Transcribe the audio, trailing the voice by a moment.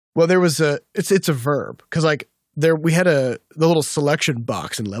Well, there was it's a verb because like we had the little selection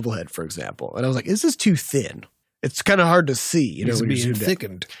box in Levelhead, for example, and I was like, is this too thin? It's kind of hard to see, when being you're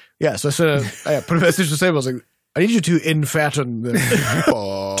thickened. Yeah, so I said, I put a message to Sam. I was like, I need you to infatten the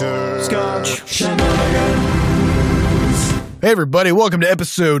Scotch Shenanigans. Hey, everybody. Welcome to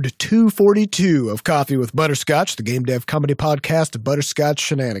episode 242 of Coffee with Butterscotch, the game dev comedy podcast of Butterscotch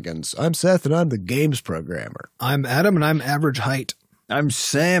Shenanigans. I'm Seth, and I'm the games programmer. I'm Adam, and I'm average height. I'm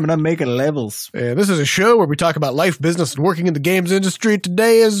Sam, and I'm making levels. And this is a show where we talk about life, business, and working in the games industry.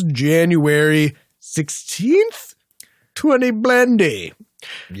 Today is January 16th, 20 Blendy.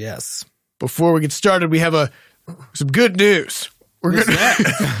 Yes. Before we get started, we have some good news.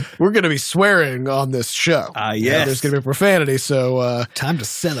 We're gonna be swearing on this show. Yes. There's gonna be profanity, so time to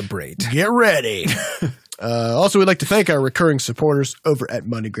celebrate. Get ready. Also, we'd like to thank our recurring supporters over at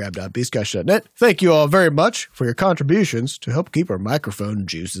moneygrab.bscotch.net. Thank you all very much for your contributions to help keep our microphone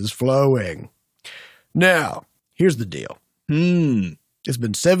juices flowing. Now, here's the deal. It's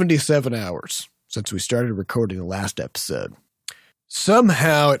been 77 hours since we started recording the last episode.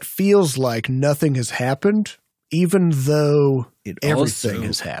 Somehow it feels like nothing has happened, even though everything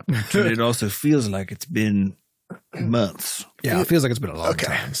has happened. But it also feels like it's been months. Yeah, it feels like it's been a long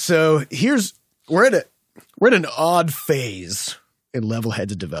time. So we're at an odd phase in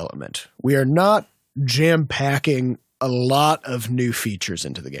Levelhead's development. We are not jam-packing a lot of new features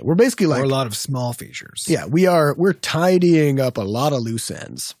into the game. We're basically or a lot of small features. Yeah, we're tidying up a lot of loose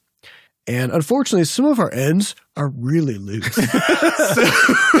ends. And unfortunately, some of our ends are really loose. And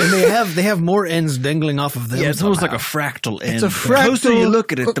they have more ends dangling off of them. Yeah, it's almost like a fractal end. It's a fractal. The closer you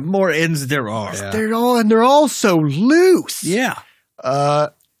look at it, the more ends there are. Yeah. They're all so loose. Yeah.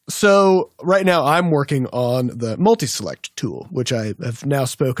 So right now I'm working on the multi-select tool, which I have now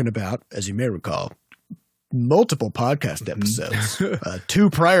spoken about, as you may recall, multiple podcast episodes, 2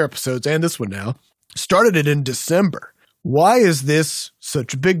 prior episodes and this one now. Started it in December. Why is this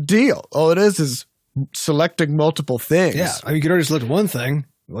such a big deal? All it is selecting multiple things. Yeah, I mean, you could already select one thing.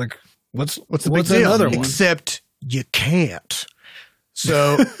 Like, what's the big deal? Another one? Except you can't.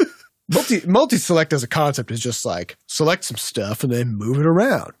 So multi-select as a concept is just like select some stuff and then move it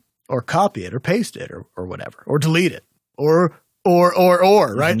around or copy it or paste it or whatever or delete it or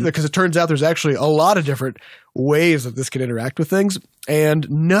right? Because it turns out there's actually a lot of different ways that this can interact with things, and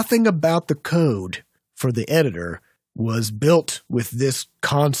nothing about the code for the editor was built with this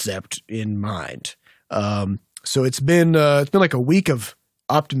concept in mind. So it's been like a week of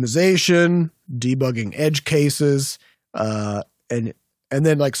optimization, debugging edge cases, and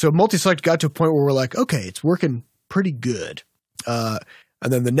then so multi-select got to a point where we're like, okay, it's working pretty good.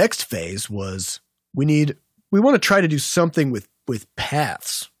 And then the next phase was we want to try to do something with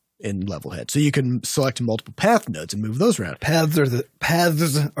paths in Levelhead. So you can select multiple path nodes and move those around. Paths are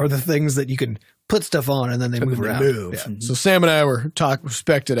the things that you can put stuff on and then they move around. Yeah. So Sam and I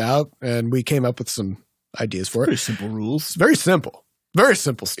spec'd it out, and we came up with some ideas for it. Pretty simple rules. Very simple. Very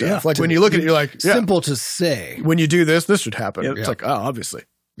simple stuff. Yeah, like when you look at it, you're like, yeah, simple to say. When you do this should happen. Yep. It's like, oh, obviously.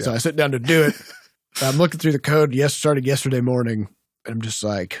 Yeah. So I sit down to do it. I'm looking through the code. Started yesterday morning. And I'm just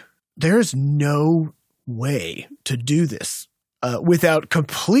like, there's no way to do this without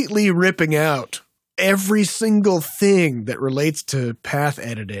completely ripping out every single thing that relates to path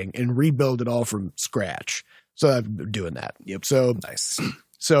editing and rebuild it all from scratch. So I've been doing that. Yep. So nice.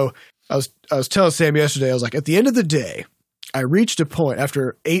 So I was telling Sam yesterday, I was like, at the end of the day, I reached a point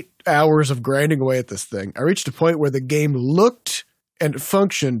after 8 hours of grinding away at this thing. I reached a point where the game looked and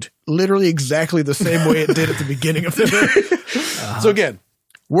functioned literally exactly the same way it did at the beginning of the day. So again,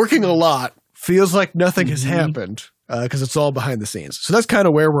 working a lot, feels like nothing has happened because it's all behind the scenes. So that's kind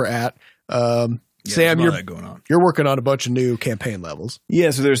of where we're at. Sam, you're working on a bunch of new campaign levels.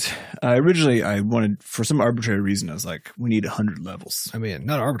 Yeah, so there's originally I wanted, for some arbitrary reason, I was like, we need 100 levels. I mean,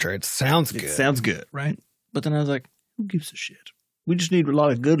 not arbitrary. It sounds good. It sounds good, right? But then I was like, who gives a shit? We just need a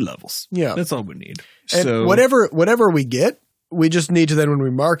lot of good levels. Yeah. That's all we need. And so whatever we get, we just need to then, when we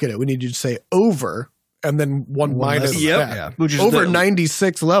market it, we need to say over and then one minus that. Yeah. Which is over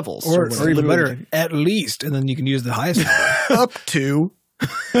 96 levels. Or even better, at least, and then you can use the highest number. up to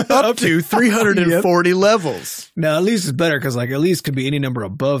 340 levels. Now, at least is better because at least could be any number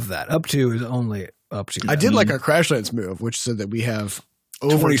above that. Up to is only up to. I did like our Crashlands move, which said that we have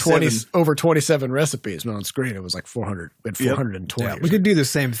over 27 recipes. But on screen, it was like 400. We had 420. Yeah, we could do the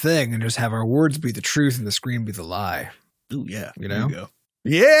same thing and just have our words be the truth and the screen be the lie. Ooh, yeah. You know? Go.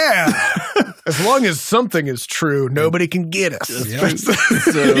 Yeah. As long as something is true, nobody can get us. Yep. So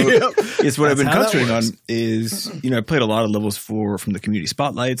it's what I've been concentrating on is, I played a lot of levels from the community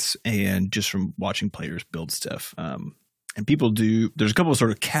spotlights and just from watching players build stuff. And there's a couple of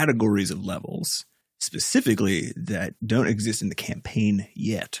sort of categories of levels specifically that don't exist in the campaign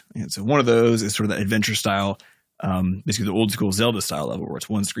yet. And so one of those is sort of that adventure style, basically the old school Zelda style level where it's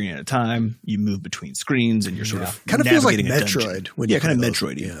one screen at a time. You move between screens and you're sort of kind of feels like navigating Metroid. Kind of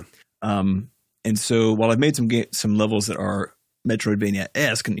Metroid. Yeah. And so while I've made some levels that are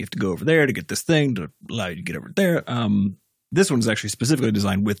Metroidvania-esque, and you have to go over there to get this thing to allow you to get over there, this one's actually specifically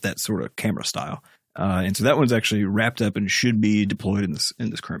designed with that sort of camera style. And so that one's actually wrapped up and should be deployed in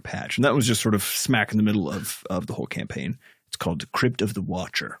this current patch. And that was just sort of smack in the middle of the whole campaign. It's called Crypt of the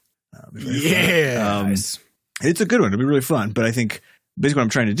Watcher. Nice. It's a good one. It'll be really fun. But I think basically what I'm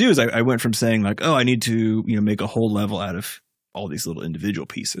trying to do is I went from saying like, oh, I need to make a whole level out of all these little individual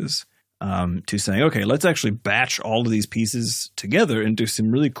pieces to saying, okay, let's actually batch all of these pieces together into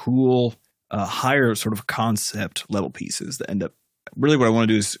some really cool higher sort of concept level pieces that end up. Really what I want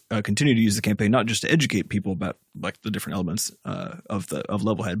to do is continue to use the campaign, not just to educate people about like the different elements of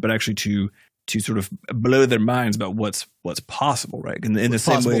Levelhead, but actually to sort of blow their minds about what's possible, right? In the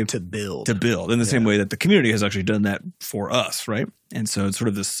same way to build in the same way that the community has actually done that for us, right? And so it's sort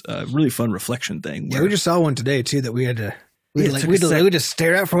of this really fun reflection thing. Yeah, we just saw one today too that we had to. We would just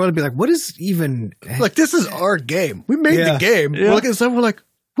stare at for a while and be like, "What is even like? This is our game. We made the game. Yeah. We're looking at stuff. We're like,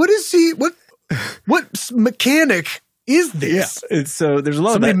 what is he? What mechanic is this?" Yeah. And so there's a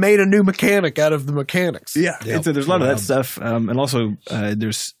lot Somebody of that. made a new mechanic out of the mechanics. Yeah. Yep. And so there's a lot of that stuff. And also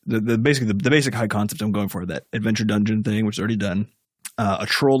there's the basic high concept I'm going for, that adventure dungeon thing, which is already done. A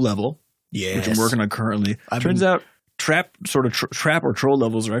troll level, which I'm working on currently. Turns out trap or troll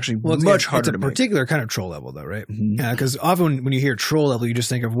levels are actually much harder to make. It's a particular kind of troll level though, right? Because often when you hear troll level, you just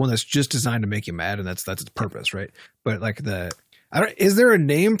think of one that's just designed to make you mad, and that's its purpose, right? But like is there a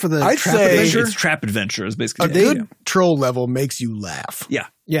name for the trap adventure? It's trap adventure is basically a good troll level makes you laugh.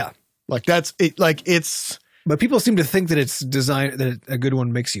 Yeah. Like that's it. Like it's. But people seem to think that it's designed that a good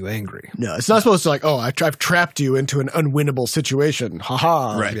one makes you angry. No, it's not supposed to like, oh, I've trapped you into an unwinnable situation.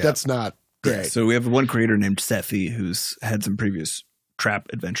 Ha. Right. That's not great. Yeah, so we have one creator named Sethi who's had some previous trap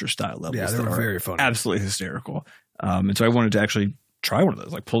adventure style levels. Yeah, they were very fun. Absolutely hysterical. And so I wanted to actually try one of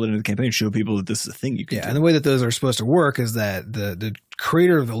those, like pull it into the campaign, show people that this is a thing you can do. And the way that those are supposed to work is that the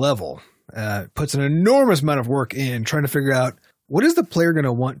creator of the level puts an enormous amount of work in trying to figure out what is the player going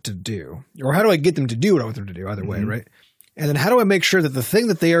to want to do, or how do I get them to do what I want them to do, either way, right? And then how do I make sure that the thing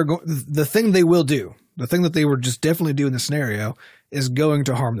that the thing they will do, the thing that they would just definitely do in the scenario is going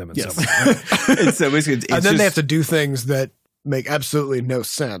to harm them in some way. Right? And so basically, and then they have to do things that make absolutely no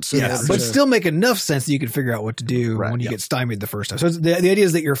sense. But still make enough sense that you can figure out what to do when you get stymied the first time. So the idea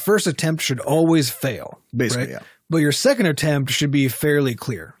is that your first attempt should always fail. Basically, right? But your second attempt should be fairly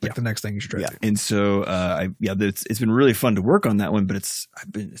clear, like the next thing you should try to do. And so, it's been really fun to work on that one, but it's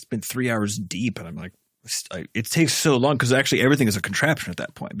been 3 hours deep, and I'm like, it takes so long because actually everything is a contraption at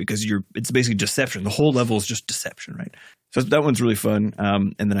that point because it's basically deception. The whole level is just deception, right? So that one's really fun.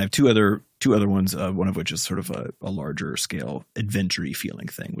 And then I have two other ones, one of which is sort of a larger scale adventure-y feeling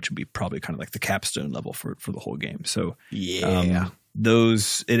thing, which would be probably kind of like the capstone level for the whole game. So I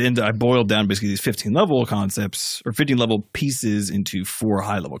boiled down basically these 15 level concepts or 15 level pieces into 4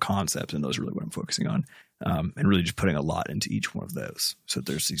 high level concepts, and those are really what I'm focusing on. And really just putting a lot into each one of those. So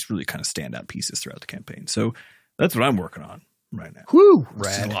there's these really kind of standout pieces throughout the campaign. So that's what I'm working on right now. Woo!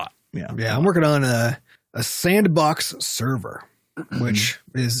 Rad. A lot. Yeah, I'm working on a sandbox server, which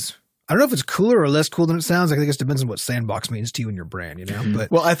is, I don't know if it's cooler or less cool than it sounds. I think it depends on what sandbox means to you and your brand, you know? But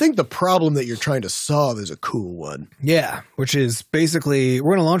well, I think the problem that you're trying to solve is a cool one. Yeah, which is basically,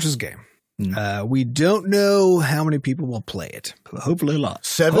 we're going to launch this game. We don't know how many people will play it. Hopefully a lot.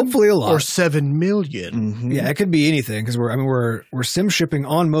 7? Hopefully a lot. Or 7 million. Yeah, it could be anything because we're sim shipping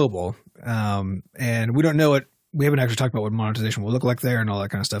on mobile, and we don't know it. We haven't actually talked about what monetization will look like there and all that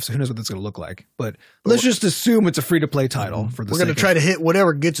kind of stuff. So who knows what that's going to look like? But let's just assume it's a free to play title for the. We're going to try to hit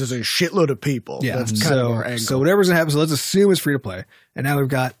whatever gets us a shitload of people. Yeah, that's kind of our angle. So whatever's going to happen. So let's assume it's free to play. And now we've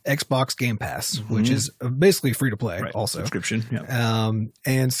got Xbox Game Pass, which is basically free to play, also subscription. Yeah.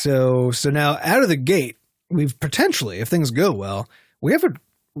 And so now out of the gate, we've potentially, if things go well, we have a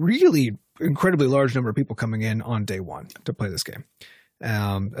really incredibly large number of people coming in on day one to play this game.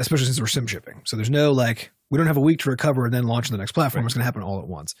 Especially since we're sim shipping. So there's no we don't have a week to recover and then launch on the next platform. It's going to happen all at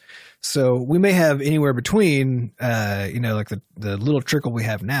once. So we may have anywhere between, like the little trickle we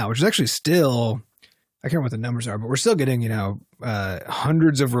have now, which is actually still, I can't remember what the numbers are, but we're still getting,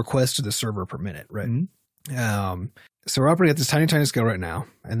 hundreds of requests to the server per minute, right? Mm-hmm. So we're operating at this tiny, tiny scale right now.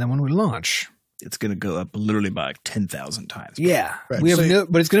 And then when we launch, it's going to go up literally by like 10,000 times. Yeah. Right. We have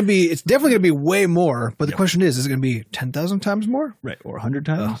but it's definitely going to be way more. But the question is it going to be 10,000 times more? Right. Or 100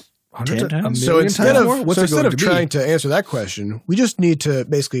 times? 100 10 times? So instead times more? of, What's so it instead going of to be? trying to answer that question, we just need to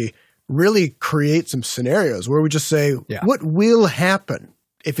basically really create some scenarios where we just say, Yeah. what will happen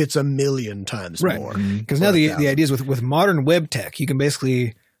if it's 1,000,000 times Right. more? Because Or now the 1,000. idea is with modern web tech, you can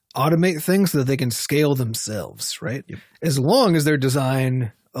basically automate things so that they can scale themselves, right? Yep. As long as their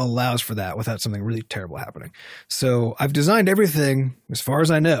design allows for that without something really terrible happening. So I've designed everything, as far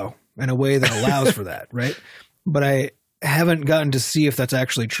as I know, in a way that allows for that, right? But I haven't gotten to see if that's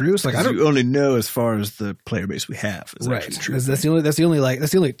actually true. So like I don't You only know as far as the player base we have is right. actually true. That's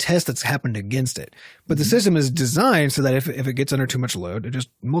the only test that's happened against it. But the system is designed so that if it gets under too much load, it just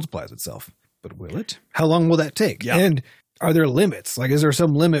multiplies itself. But will it? How long will that take? Yeah. And are there limits? Like, is there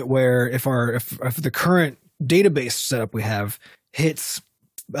some limit where if the current database setup we have hits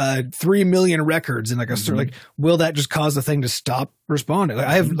 3 million records and like a certain, like, will that just cause the thing to stop responding?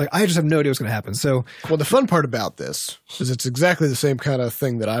 Like, I just have no idea what's going to happen. So Well, the fun part about this is it's exactly the same kind of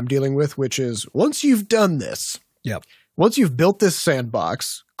thing that I'm dealing with, which is once you've done this, Yep. once you've built this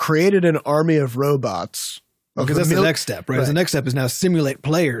sandbox, created an army of robots, because that's the next step, right? Right. The next step is now simulate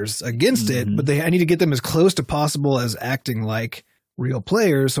players against it, but I need to get them as close to possible as acting like real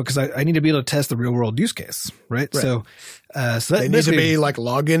players. So, because I need to be able to test the real world use case, right? Right. So that they need to be like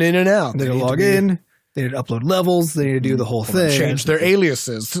logging in and out. they need to need log be- in, they need to upload levels, they need to do the whole thing, change their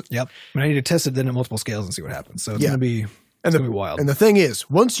aliases. Yep. And I need to test it then at multiple scales and see what happens. So it's Yeah. gonna be And gonna be wild. And the thing is,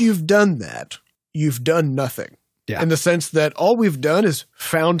 once you've done that, you've done nothing. Yeah. In the sense that all we've done is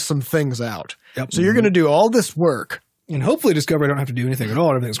found some things out. Yep. So you're going to do all this work. And hopefully discover I don't have to do anything at all.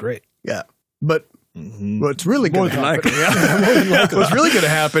 And everything's great. Yeah. But Mhm. what's really More going to than happen, likely. More than likely. What's really going to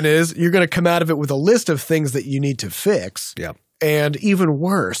happen is you're going to come out of it with a list of things that you need to fix. Yep. And even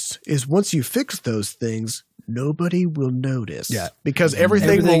worse is once you fix those things, nobody will notice. Yeah. Because everything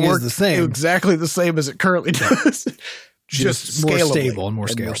Everything will is work the same. exactly the same as it currently does. Just more scalably stable and more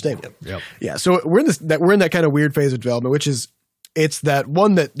scalable. Yep. Yeah, so we're in that kind of weird phase of development, which is it's that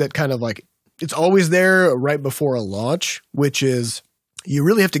one that kind of like it's always there right before a launch, which is you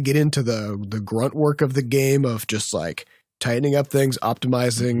really have to get into the grunt work of the game of just like tightening up things,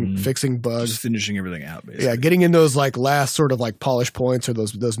 optimizing, fixing bugs, Just finishing everything out, basically. yeah, getting in those like last sort of like polish points or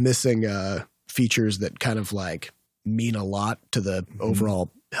those missing features that kind of like mean a lot to the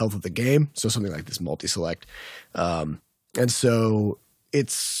overall health of the game. So something like this multi-select. And so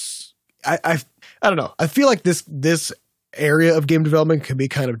it's I don't know. I feel like this area of game development can be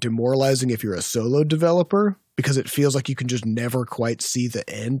kind of demoralizing if you're a solo developer because it feels like you can just never quite see the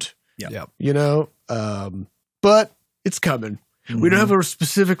end. Yep. You know? But it's coming. We don't have a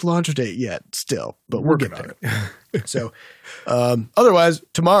specific launch date yet still, but we'll get there. So otherwise,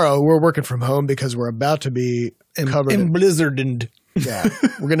 tomorrow we're working from home because we're about to be covered in Blizzarded. yeah,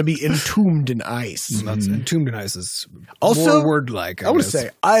 we're going to be entombed in ice. That's Entombed in Ice is Also, more word-like. I want to say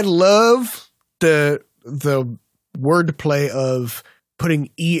I love the wordplay of putting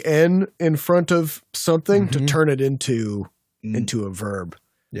en in front of something to turn it into a verb.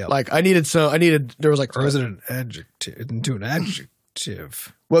 Yeah. Like there was like Or is it an adjective? Into an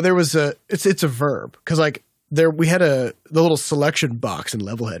adjective. well there was it's a verb because like we had the little selection box in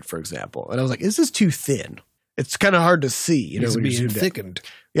Levelhead, for example, and I was like, is this too thin? It's kind of hard to see, you know, Needs to when you be zoom down. thickened.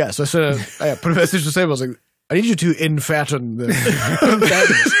 Yeah, so I put a message to Sam. I was like, I need you to infatten the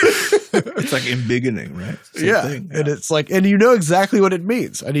It's like embiggening, right? Same yeah. thing. And it's like, and you know exactly what it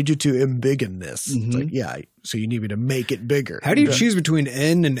means. I need you to embiggen this. It's Mhm. like, yeah, so you need me to make it bigger. How do you choose between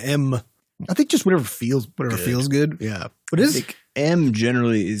N and M? I think just whatever feels Whatever good. feels good. Yeah. What I is think M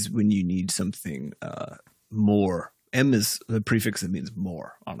generally is when you need something more. M is the prefix that means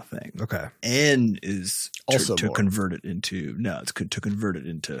more on a thing. okay? N is Also to more. convert it into to convert it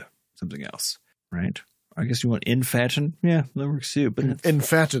into something else, right? I guess you want infatten. Yeah, that works too. But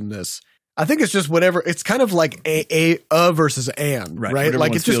Infatten this. I think it's just whatever. It's kind of like a versus an, Right, right? whatever Like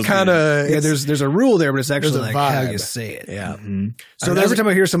one it's just feels kind of Yeah, there's a rule there, but it's actually there's a like how vibe. you say it. yeah. Mhm. So So every time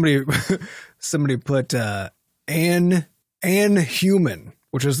I hear somebody put an human,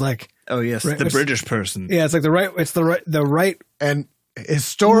 which is like Oh yes, Right, the which- British person. yeah, it's like the right and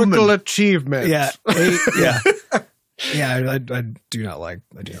historical achievement. yeah yeah. I do not like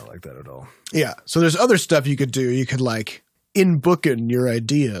that at all. Yeah. So there's other stuff you could do. You could like in-booken your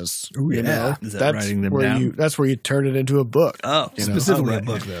ideas. Ooh, you yeah. know? Is that That's writing them where down? that's where you turn it into a book. Oh, You know, Specifically oh, a right.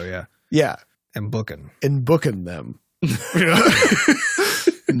 book though, yeah, Yeah. and booking. In-booking them. You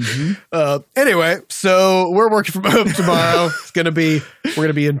know? Anyway, so we're working from home tomorrow. We're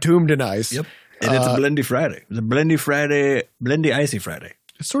gonna be entombed in ice. Yep. And it's a blendy Friday. It's a blendy Friday, blendy icy Friday.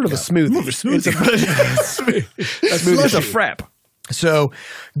 It's sort of a smoothie. More of a smoothie. It's a It's a frap. So,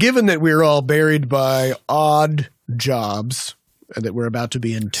 given that we're all buried by odd jobs and that we're about to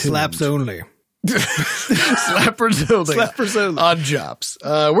be entombed. Slaps only. Slappers only. Slappers only. Odd jobs.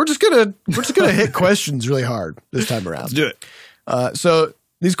 We're just gonna hit questions really hard this time around. Let's do it. So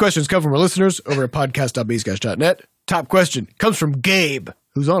these questions come from our listeners over at podcast.bsguys.net. Top question comes from Gabe,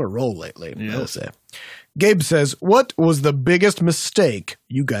 who's on a roll lately. Yeah. I'll say. Gabe says, "What was the biggest mistake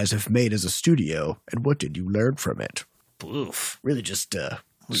you guys have made as a studio, and what did you learn from it?" Oof. Really, just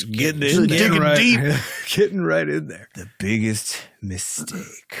Getting in, digging right, deep. getting right in there. The biggest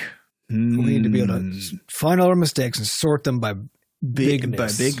mistake. We need to be able to find all our mistakes and sort them by bigness.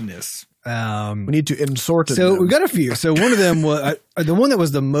 By bigness. We need to insort it. So we've got a few. So one of them was the one that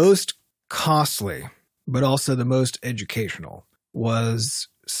was the most costly, but also the most educational was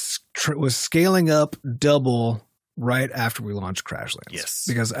scaling up double right after we launched Crashlands. Yes.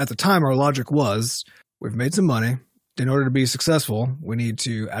 Because at the time our logic was we've made some money. In order to be successful, we need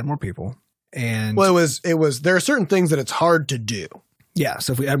to add more people. And well, it was there are certain things that it's hard to do. yeah,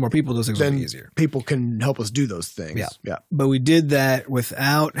 so if we add more people, those things will Then be easier. people can help us do those things. Yeah. But we did that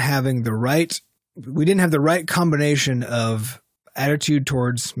without having we didn't have the right combination of attitude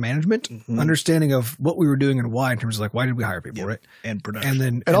towards management, understanding of what we were doing and why in terms of like, why did we hire people, Yep. right? And production. And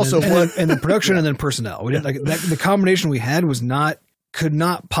then, And also then production and then personnel. We didn't like that. The combination we had could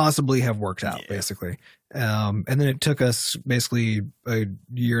not possibly have worked out basically. And then it took us basically a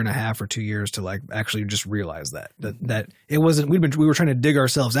year and a half or 2 years to like actually just realize that it wasn't, we were trying to dig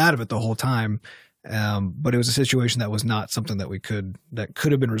ourselves out of it the whole time. But it was a situation that was not something that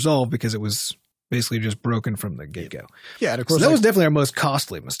could have been resolved because it was basically just broken from the get-go. Yeah. And of So course, that was definitely our most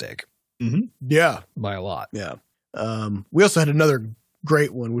costly mistake yeah. by a lot. Yeah. We also had another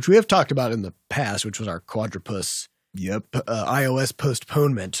great one, which we have talked about in the past, which was our Quadrupus iOS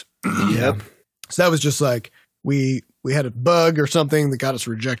postponement. Yep. So that was just like we had a bug or something that got us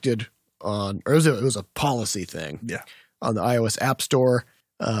rejected it was a policy thing. Yeah. On the iOS App Store.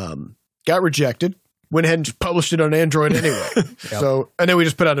 Got rejected. Went ahead and just published it on Android anyway. So, and then we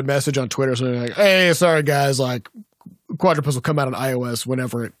just put out a message on Twitter something like, "Hey, sorry guys, like Quadrupus will come out on iOS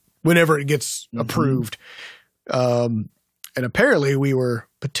whenever it gets approved." And apparently we were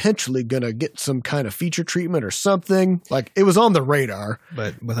potentially going to get some kind of feature treatment or something. Like it was on the radar.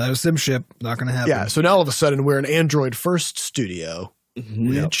 But without a sim ship, not going to happen. Yeah. So now all of a sudden we're an Android first studio,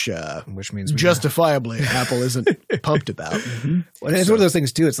 which means justifiably Apple isn't pumped about. Well, it's one of those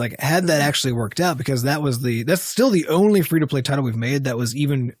things too. It's like, had that actually worked out, because that's still the only free to play title we've made that was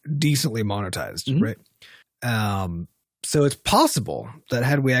even decently monetized. Right. So it's possible that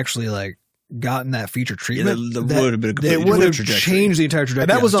had we actually like gotten that feature treatment, that would have been a completely it would have different changed the entire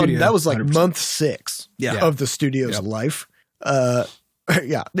trajectory. And that was like 100%. month 6 of the studio's life. Yeah.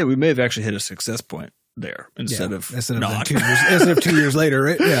 Yeah, we may have actually hit a success point there instead of 2 years later,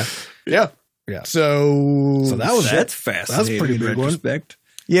 right? Yeah. Yeah. Yeah. So that's fascinating. That's pretty big one. retrospect.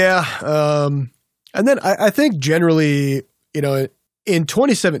 Yeah. And then I think generally, in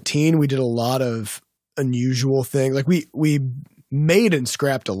 2017, we did a lot of unusual things. Like we made and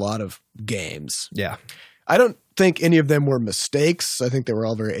scrapped a lot of games. Yeah. I don't think any of them were mistakes. I think they were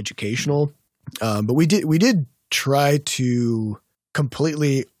all very educational. But we did try to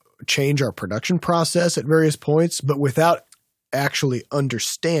completely change our production process at various points, but without actually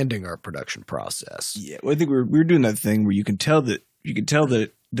understanding our production process. Yeah, well, I think we were doing that thing where you can tell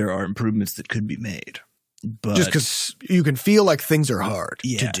that there are improvements that could be made, but just because you can feel like things are hard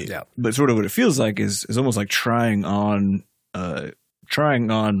to do. Yeah. But sort of what it feels like is almost like trying on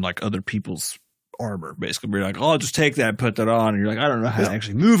like other people's armor, basically. We're like, oh, I'll just take that and put that on. And you're like, I don't know how to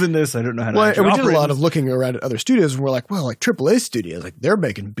actually move in this. I don't know how to actually and we did a operate lot of looking around at other studios, and we're like, well, like AAA studios, like they're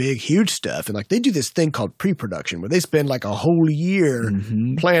making big, huge stuff. And like they do this thing called pre-production where they spend like a whole year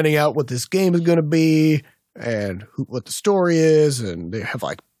planning out what this game is going to be and what the story is. And they have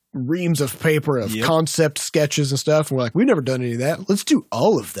like reams of paper of concept sketches and stuff. And we're like, we've never done any of that. Let's do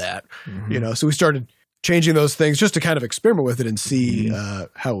all of that. So we started changing those things just to kind of experiment with it and see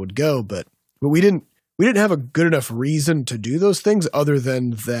how it would go. But we didn't have a good enough reason to do those things other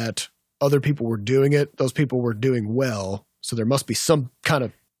than that other people were doing it. Those people were doing well. So there must be some kind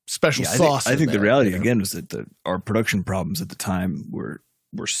of special sauce. I think the reality again was that our production problems at the time were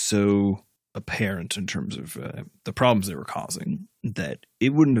so apparent in terms of the problems they were causing that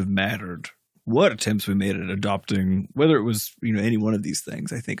it wouldn't have mattered what attempts we made at adopting, whether it was, any one of these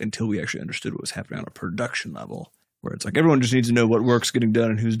things, I think, until we actually understood what was happening on a production level, where it's like everyone just needs to know what work's getting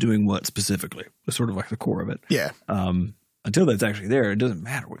done and who's doing what specifically. That's sort of like the core of it. Yeah. Until that's actually there, it doesn't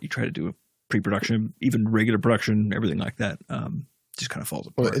matter what you try to do with pre-production, even regular production, everything like that. Just kind of falls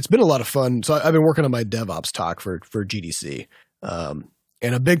apart. Well, it's been a lot of fun. So I've been working on my DevOps talk for GDC.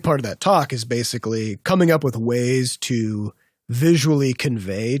 And a big part of that talk is basically coming up with ways to visually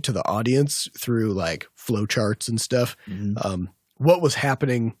convey to the audience through like flowcharts and stuff what was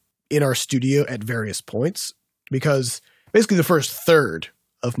happening in our studio at various points. Because basically the first third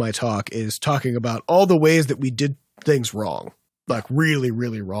of my talk is talking about all the ways that we did things wrong, like really,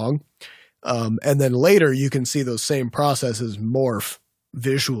 really wrong. And then later you can see those same processes morph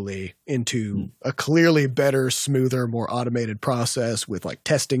visually into a clearly better, smoother, more automated process with like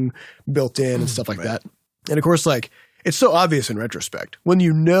testing built in and stuff like that. And of course, like it's so obvious in retrospect when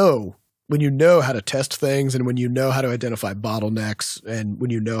you know how to test things and when you know how to identify bottlenecks and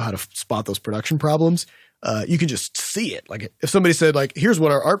when you know how to spot those production problems, you can just see it. Like if somebody said like, here's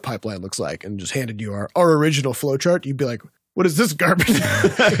what our art pipeline looks like and just handed you our original flowchart, you'd be like, what is this garbage?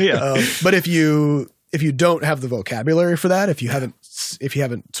 But if you don't have the vocabulary for that, if you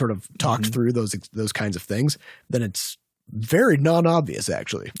haven't sort of talked through those kinds of things, then it's very non-obvious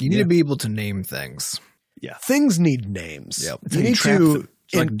actually. You need to be able to name things. Yeah. Things need names. Yep. You need to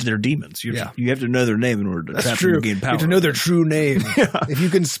it's like they're demons. You have to know their name in order to trap them and gain power. You have to know their true name. If you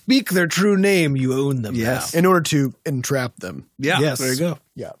can speak their true name, you own them. Yes. Now. in order to entrap them. Yeah. Yes. There you go.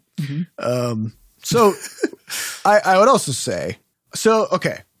 Yeah. So I would also say,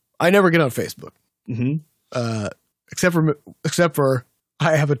 okay, I never get on Facebook. Except for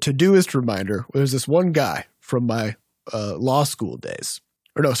I have a Todoist reminder. There's this one guy from my law school days.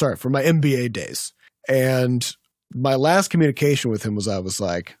 From my MBA days. And my last communication with him was I was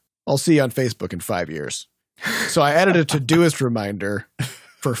like, I'll see you on Facebook in 5 years. So I added a Todoist reminder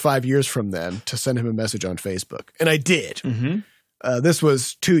for 5 years from then to send him a message on Facebook. And I did. This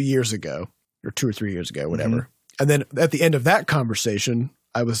was 2 years ago or 2 or 3 years ago, whatever. And then at the end of that conversation,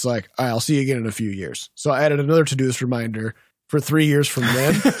 I was like, all right, I'll see you again in a few years. So I added another Todoist reminder for 3 years from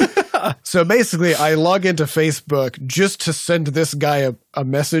then. So basically, I log into Facebook just to send this guy a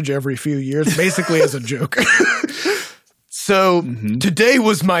message every few years, basically as a joke. So today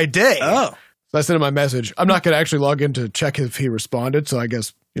was my day. Oh. So I sent him my message. I'm not going to actually log in to check if he responded. So I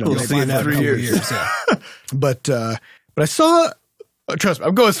guess, We'll maybe see in in 3 years. Yeah. But I saw, trust me,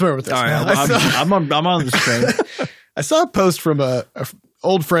 I'm going somewhere with this. All right, I'm on this train. I saw a post from a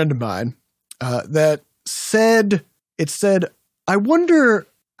old friend of mine that said, I wonder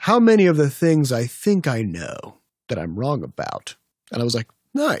how many of the things I think I know that I'm wrong about. And I was like,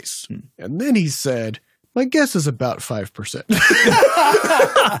 nice. And then he said, my guess is about 5%.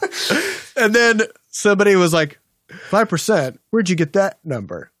 And then somebody was like, 5%? Where'd you get that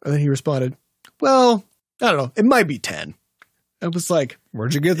number? And then he responded, well, I don't know. It might be 10. I was like,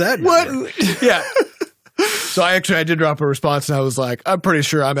 where'd you get that number? What? Yeah. So I did drop a response and I was like, I'm pretty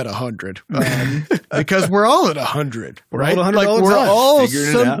sure I'm at 100 because we're all at 100, right? All at 100 like all the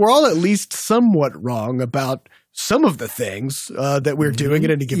we're time. we're all at least somewhat wrong about some of the things that we're doing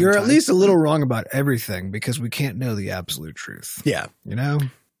at any given time. You're at least a little wrong about everything because we can't know the absolute truth. Yeah. You know?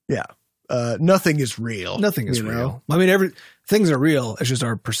 Yeah. Nothing is real. Nothing is real. I mean, things are real. It's just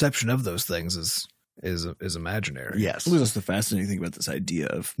our perception of those things is imaginary. Yes. That's the fascinating thing about this idea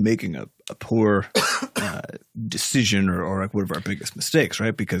of making a poor decision or like one of our biggest mistakes,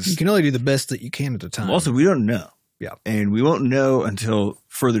 right? Because you can only do the best that you can at the time. Also, we don't know. Yeah. And we won't know until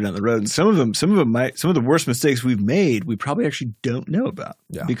further down the road. And some of the worst mistakes we've made, we probably actually don't know about.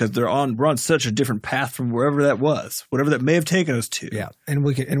 Yeah. Because we're on such a different path from wherever that was, whatever that may have taken us to. Yeah. And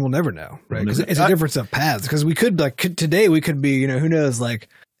we'll never know, right? Because it's a difference of paths. Because we could, today we could be, who knows, like,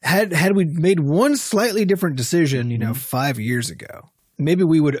 had we made one slightly different decision, 5 years ago, maybe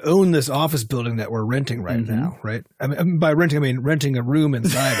we would own this office building that we're renting right now, right? I mean, by renting, I mean renting a room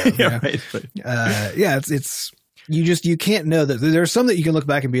inside of. It's you can't know that. There's some that you can look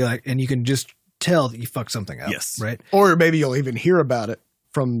back and be like, and you can just tell that you fucked something up. Yes. Right. Or maybe you'll even hear about it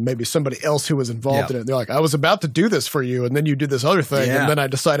from maybe somebody else who was involved in it. They're like, I was about to do this for you, and then you did this other thing, and then I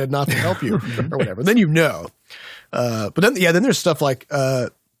decided not to help you or whatever. Then but then there's stuff like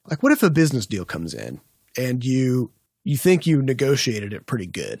what if a business deal comes in and you think you negotiated it pretty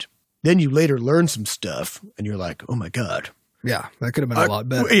good. Then you later learn some stuff and you're like, oh my God. Yeah, that could have been a lot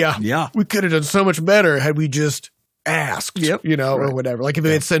better. Yeah. We could have done so much better had we just asked, or whatever. Like if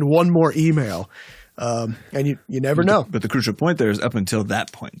they had sent one more email. And you never know. But the crucial point there is up until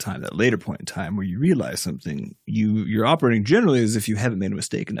that point in time, that later point in time where you realize something, you're operating generally as if you haven't made a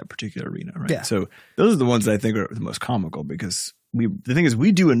mistake in that particular arena, right? Yeah. So those are the ones that I think are the most comical because the thing is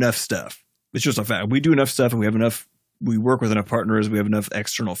we do enough stuff. It's just a fact. We do enough stuff and we work with enough partners, we have enough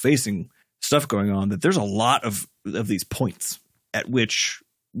external facing stuff going on that there's a lot of these points at which,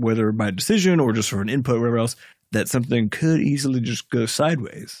 whether by decision or just for an input or whatever else, that something could easily just go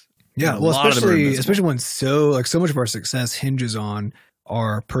sideways. Yeah, well, especially when so much of our success hinges on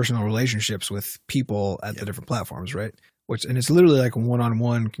our personal relationships with people at the different platforms, right? and it's literally like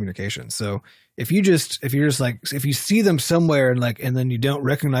one-on-one communication. So if you see them somewhere and then you don't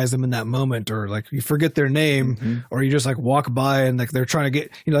recognize them in that moment, or like you forget their name, or you just like walk by and like they're trying to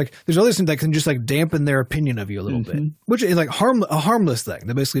get, like there's all these things that can just like dampen their opinion of you a little bit, which is like a harmless thing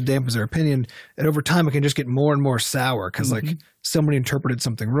that basically dampens their opinion. And over time it can just get more and more sour because like somebody interpreted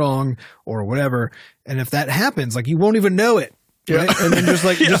something wrong or whatever. And if that happens, like you won't even know it. Right? And then just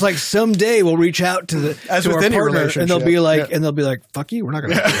like someday we'll reach out to our partner and they'll be like, fuck you, we're not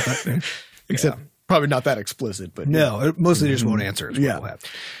going to do that. Except probably not that explicit, but no, it mostly just won't answer. Is what will happen.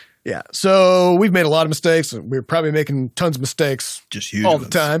 Yeah. So we've made a lot of mistakes. We're probably making tons of mistakes just huge all the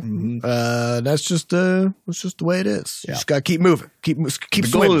time. That's just the way it is. You just got to keep moving. Keep the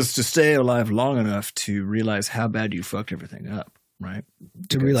swimming. goal is to stay alive long enough to realize how bad you fucked everything up, right?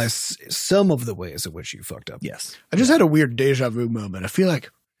 To realize some of the ways in which you fucked up. Yes. I just had a weird deja vu moment. I feel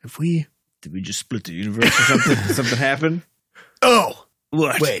like did we just split the universe or something? Something happened? Oh,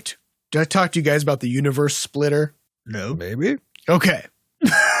 what? Wait. Did I talk to you guys about the universe splitter? No. Maybe. Okay.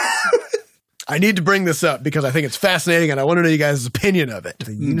 I need to bring this up because I think it's fascinating and I want to know you guys' opinion of it.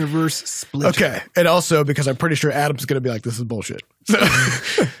 The universe splitter. Okay. And also because I'm pretty sure Adam's going to be like, this is bullshit. So,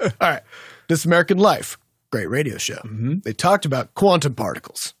 all right. This American Life, great radio show. They talked about quantum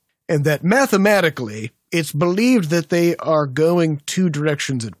particles and that mathematically it's believed that they are going two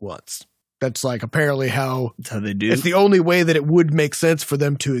directions at once. That's like apparently how they do. It's the only way that it would make sense for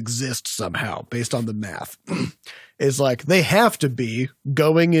them to exist somehow based on the math. Is like they have to be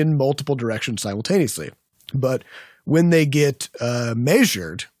going in multiple directions simultaneously. But when they get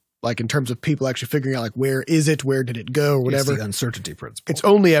measured, like in terms of people actually figuring out like where is it, where did it go, or whatever. It's the uncertainty principle. It's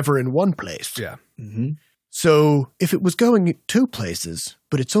only ever in one place. Yeah. So if it was going two places,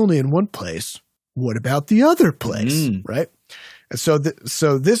 but it's only in one place, what about the other place, right? And so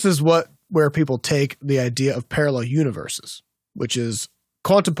this is where people take the idea of parallel universes, which is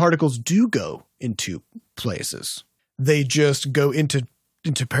quantum particles do go in two places. They just go into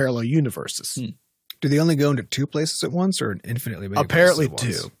parallel universes. Do they only go into two places at once or infinitely many Apparently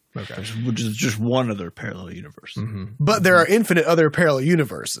places at once? two. Okay. Which is just one other parallel universe. But there are infinite other parallel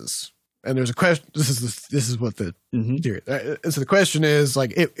universes. And there's a question. This is what the theory. So the question is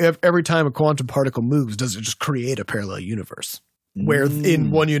like, if every time a quantum particle moves, does it just create a parallel universe where in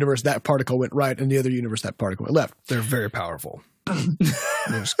one universe that particle went right and the other universe that particle went left? They're very powerful.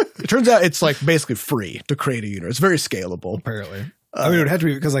 It turns out it's like basically free to create a universe. It's very scalable. Apparently, I mean, it would have to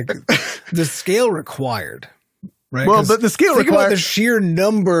be because like the scale required, right? Well, but the scale think required about the sheer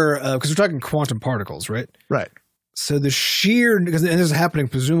number because we're talking quantum particles, right? Right. So the sheer because this is happening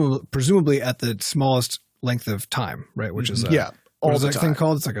presumably at the smallest length of time, right? Which is all what is the that time. thing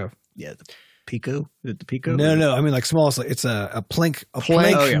called? It's like a The pico? Is it the pico? no. I mean like smallest. Like, it's a Planck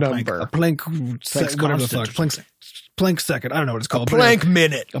number. a Planck whatever the fuck Planck second. I don't know what it's called. Planck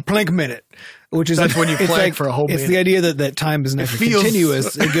minute. A Planck minute, which is That's when you it's plank for a whole minute. It's the idea that time isn't actually feels-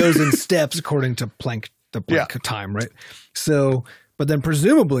 continuous. It goes in steps according to the Planck time, right? So, but then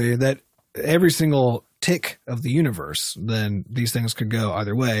presumably that every single tick of the universe, then these things could go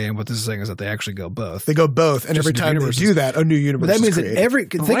either way. And what this is saying is that they actually go both. They go both, and Just every new time universes. they do that, a new universe. But that means is that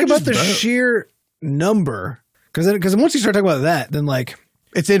created. think why about just the both? sheer number, because once you start talking about that, then like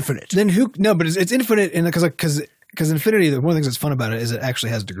It's infinite. then but it's infinite, and because infinity, one of the things that's fun about it is it actually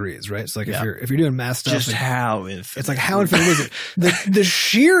has degrees, right? It's like if you're doing math stuff, Just how infinite. it's like how infinite is it? The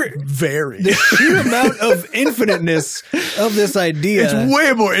sheer Very. amount of infiniteness of this idea. It's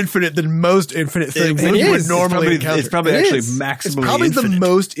way more infinite than most infinite things It we would is. normally encounter. It's probably It actually is. maximally It's probably infinite. the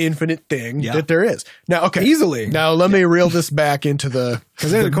most infinite thing that there is. Now, okay. Easily. Now, let me reel this back into the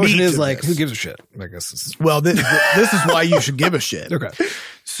Because then the question meat is of like, this. who gives a shit? I guess this is Well, this is why you should give a shit. okay.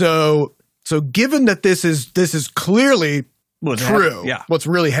 So given that this is clearly What's true, happening? Yeah. what's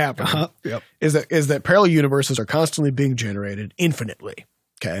really happening Yep. is that parallel universes are constantly being generated infinitely.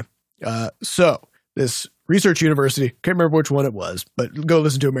 Okay. So this research university, can't remember which one it was, but go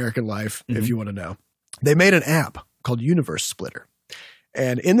listen to American Life if you want to know. They made an app called Universe Splitter.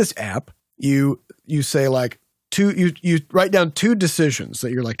 And in this app, you say like you write down two decisions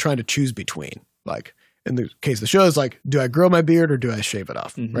that you're like trying to choose between. Like in the case of the show is like, do I grow my beard or do I shave it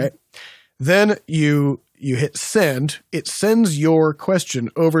off? Right. Then you hit send, it sends your question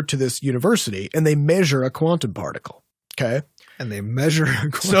over to this university and they measure a quantum particle. Okay. And they measure.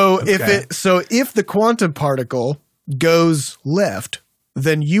 So if the quantum particle goes left,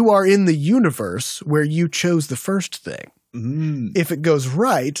 then you are in the universe where you chose the first thing. If it goes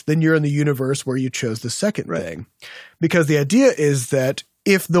right, then you're in the universe where you chose the second thing. Because the idea is that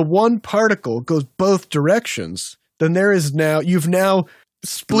if the one particle goes both directions, then you've now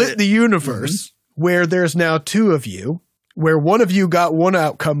split the universe where there's now two of you. where one of you got one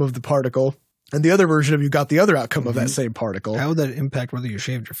outcome of the particle and the other version of you got the other outcome of that same particle. How would that impact whether you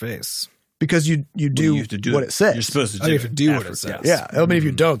shaved your face? Because you do, you have to do what it says. You're supposed to do Oh, you have to do what after- it says. Yeah. I mean, if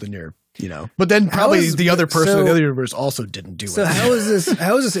you don't, then you're, But then probably is- the other person in so- the other universe also didn't do So it. how is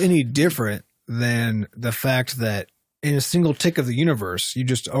this any different than the fact that in a single tick of the universe, you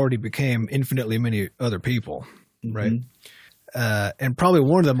just already became infinitely many other people, right? And probably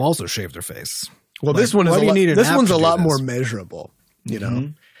one of them also shaved their face. Well, Like, this one is why do you need an this app one's to a do lot this? more measurable, But So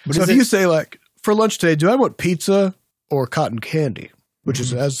is if it- you say like, for lunch today, do I want pizza or cotton candy? Which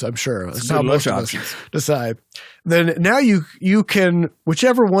is, as I'm sure, that's good how most of lunch us options. decide. Then now you can,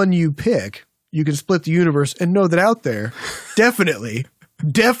 whichever one you pick, you can split the universe and know that out there, definitely,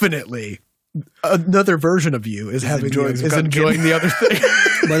 another version of you is enjoying some cotton enjoying the other thing.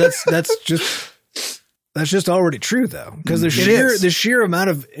 But that's just already true though, because is. the sheer amount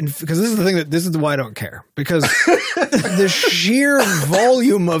of because this is why I don't care, because the sheer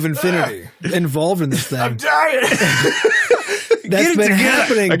volume of infinity involved in this thing that's been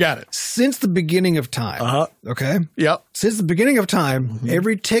happening I got it. since the beginning of time. Uh-huh. Okay, Yep. since the beginning of time,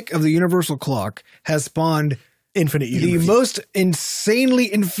 every tick of the universal clock has spawned Infinite the universe. most insanely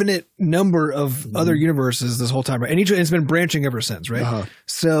infinite number of other universes this whole time, right? And it's been branching ever since, right? Uh-huh.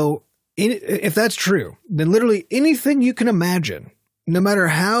 So if that's true, then literally anything you can imagine, no matter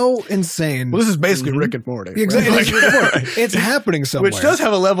how insane, Well, this is basically Rick and Morty. right? exactly, Like- it's happening somewhere. which does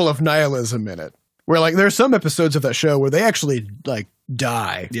have a level of nihilism in it. Where like there's some episodes of that show where they actually like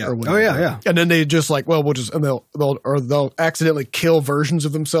die. Yeah. Or whatever. Oh, yeah. And then they just like, well, we'll just and they'll accidentally kill versions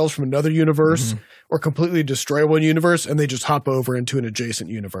of themselves from another universe or completely destroy one universe, and they just hop over into an adjacent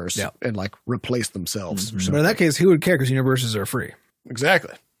universe and like replace themselves. Or But something. in that case, who would care? Because universes are free,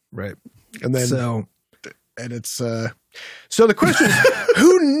 Exactly. right? And then So and it's so the question is,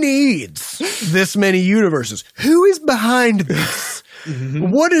 who needs this many universes? Who is behind this?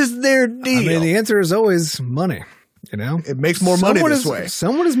 What is their deal? I mean, the answer is always money. You know, it makes more money this way.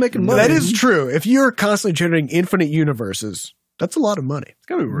 Someone is making money. That is true. If you're constantly generating infinite universes, that's a lot of money. It's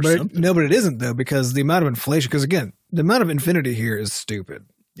gotta be worth But something. no, but it isn't though, because the amount of inflation. Because again, the amount of infinity here is stupid.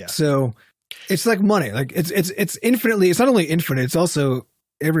 Yeah. So it's like money. Like it's infinitely. It's not only infinite. It's also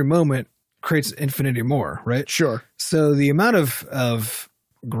every moment creates infinity more. Right. Sure. So the amount of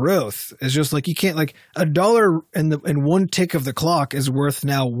growth is just like you can't like $1 in one tick of the clock is worth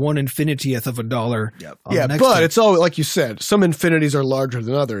now 1/infinitieth of $1. Yep. on the Yeah, next but tick. it's all like you said. Some infinities are larger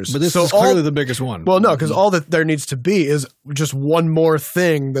than others. But this so is clearly the biggest one. well, no, because all that there needs to be is just one more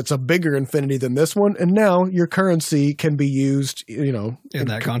thing that's a bigger infinity than this one, and now your currency can be used. In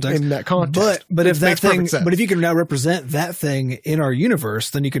that context. In that context, But if It that makes perfect thing, sense. but if you can now represent that thing in our universe,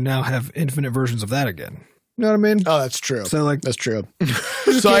 then you can now have infinite versions of that again. You know what I mean? oh, that's true. So like, That's true.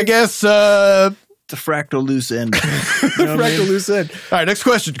 So I guess. It's a fractal loose end. You know what I fractal mean? loose end. All right, next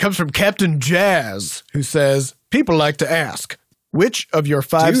question comes from Captain Jazz, who says, people like to ask, which of your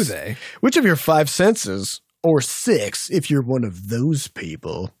five senses, or 6, if you're one of those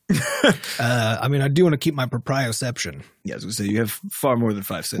people? I mean, I do want to keep my proprioception. Yeah, I was gonna say you have far more than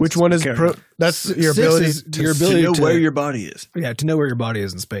 5 senses. Which one is, Carry on. that's your 6 ability is to, your to ability know to where your body is? yeah, to know where your body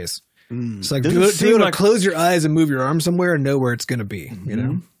is in space. It's like Doesn't to be seem able to like- close your eyes and move your arm somewhere and know where it's going to be. You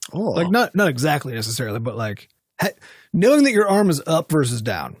know, oh, like not exactly necessarily, but like knowing that your arm is up versus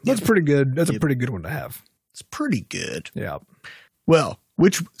down. That's pretty good. That's a pretty good one to have. it's pretty good. Yeah. Well,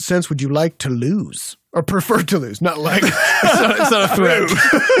 which sense would you like to lose? Or prefer to lose? Not like, it's not a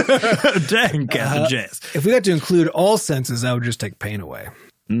threat. Dang, Captain Jazz. If we got to include all senses, I would just take pain away.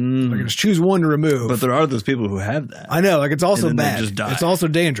 I can just choose one to remove. But there are those people who have that. I know, like it's also And then they bad. just die. It's also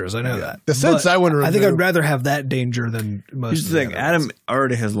dangerous. I know that. The sense But I want to I think remove- I'd rather have that danger than most. Here's of the thing: other Adam ones.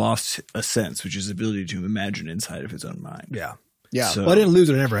 already has lost a sense, which is the ability to imagine inside of his own mind. Yeah. Yeah. So- Well, I didn't lose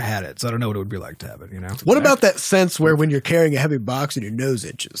it. I never had it, so I don't know what it would be like to have it. You know. What about that sense where when you're carrying a heavy box and your nose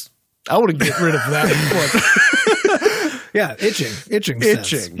itches? I want to get rid of that. Yeah, itching. Sense.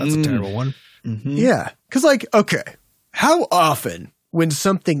 That's a terrible one. Yeah. Because, like, okay, how often when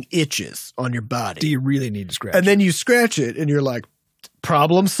something itches on your body Do you really need to scratch? and then you scratch it and you're like,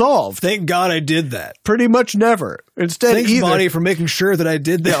 problem solved? Thank God I did that. Pretty much never. Instead, Thanks, either, body, for making sure that I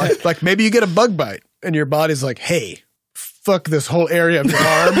did that. like maybe you get a bug bite and your body's like, hey, fuck this whole area of your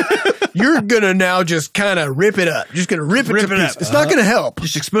arm. You're going to now just kind of rip it up. You're just going to rip it to pieces. It's not going to help.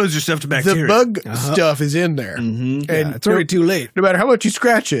 Just expose yourself to bacteria. The bug stuff is in there. And Yeah, it's already too late. no matter how much you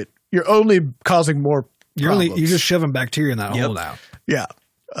scratch it, you're only causing more problems. You're just shoving bacteria in that hole now. Yeah.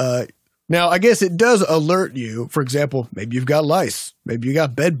 Now, I guess it does alert you. For example, maybe you've got lice. Maybe you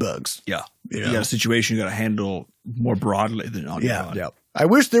got bed bugs. Yeah. You You know? got a situation you got to handle more broadly than on your body. Yeah. I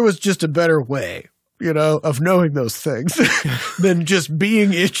wish there was just a better way. of knowing those things than just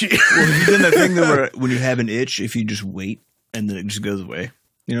being itchy. Well, have you done that thing where when you have an itch, if you just wait and then it just goes away?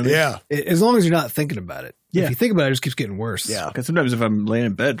 You know what I mean? Yeah. As long as you're not thinking about it. Yeah. If you think about it, it just keeps getting worse. Yeah. Because sometimes if I'm laying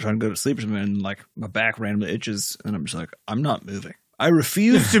in bed trying to go to sleep or something and like my back randomly itches and I'm just like, I'm not moving. I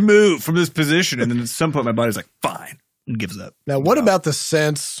refuse to move from this position. And then at some point my body's like, fine, and gives up. Now, what about the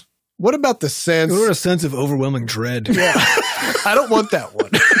sense? What about the sense? What a sense of overwhelming dread. Yeah. I don't want that one.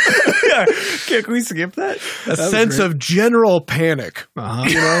 Yeah. Can we skip that? A sense of general panic. Uh-huh.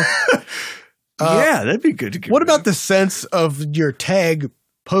 You know? Yeah, that'd be good to get What rid about of. the sense of your tag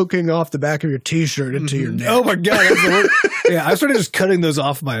poking off the back of your t-shirt into your neck? Oh my God. That's the word. Yeah, I started just cutting those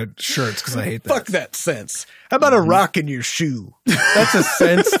off my shirts because I hate that. Fuck that sense. How about a rock in your shoe? That's a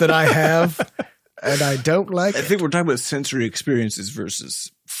sense that I have, and I don't like I it. think we're talking about sensory experiences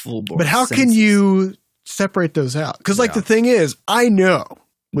versus full bore. But how can you separate those out? Because, like, the thing is, I know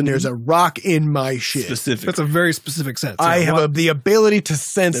when there's a rock in my shit. specific? That's a very specific sense. I Yeah, have the ability to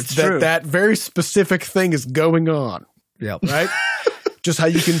sense That's true. that very specific thing is going on, yeah. right? Just how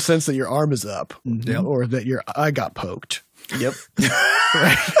you can sense that your arm is up Yep. or that your eye got poked. Yep.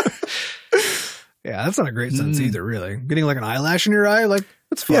 Yeah, that's not a great sense either, really. Getting like an eyelash in your eye, like,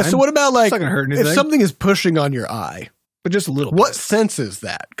 that's fine. Yeah, so what about, like, It's not gonna hurt if anything. something is pushing on your eye, But just a little what bit. sense is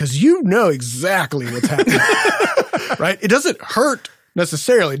that? Because you know exactly what's happening, right? It doesn't hurt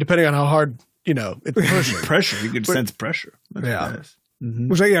necessarily, depending on how hard, it's pushing. Pressure. You can sense pressure. That's Yeah. what that is. Mhm.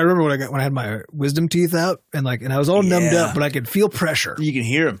 Which I remember when I had my wisdom teeth out and I was all numbed Yeah. up, but I could feel pressure. You can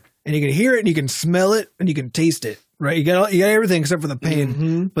hear them. And you can hear it and you can smell it and you can taste it, right? You got everything except for the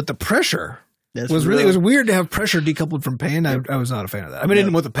pain, but the pressure That's was real. it was weird to have pressure decoupled from pain. I was not a fan of that. I mean, I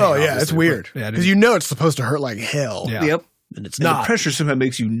didn't want the pain. Oh, yeah, it's obviously, weird. but- Yeah, I Because didn't- you know it's supposed to hurt like hell. Yeah. Yep. And it's And the not. pressure somehow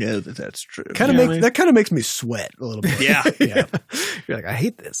makes you know that that's true. Kind of You know that kind of makes me sweat a little bit. Yeah. Yeah. You're like, I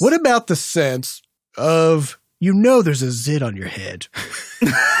hate this. What about the sense of there's a zit on your head?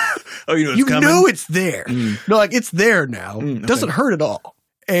 Oh, you know it's You coming? know it's there. Mm. No, like it's there now. Okay. Doesn't hurt at all.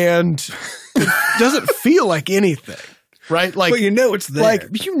 And it doesn't feel like anything. Right? Like but you know it's there.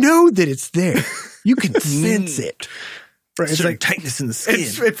 like you know that it's there. You can sense it. right? It's Certain like tightness in the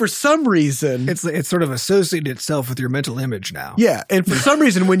skin. For some reason it's sort of associated itself with your mental image now. yeah, and for some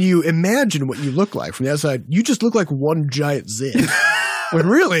reason when you imagine what you look like from the outside, you just look like one giant zit. When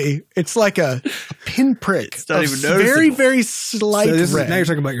really it's like a pinprick. It's not of even very, noticeable. very slight So red. now you're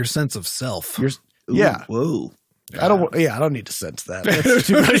talking about your sense of self. You're- Ooh, yeah. Whoa. I don't need to sense that. That's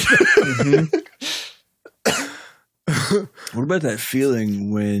too much. What about that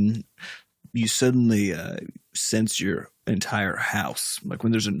feeling when you suddenly sense your entire house? Like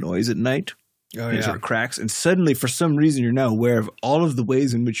when there's a noise at night, Oh and it sort of cracks, and suddenly for some reason you're now aware of all of the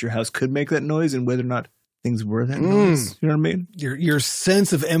ways in which your house could make that noise and whether or not things were that noise. You know what I mean? Your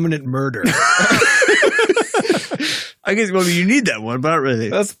sense of imminent murder. I guess you need that one, but not really.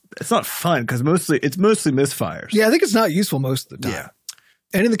 It's not fun because it's mostly misfires. Yeah, I think it's not useful most of the time. Yeah.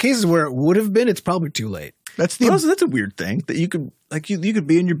 And in the cases where it would have been, it's probably too late. That's But the also, that's a weird thing that you could you could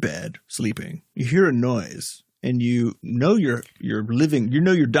be in your bed sleeping, you hear a noise, and you know you're living,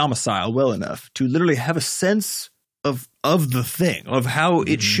 your domicile well enough to literally have a sense of the thing, of how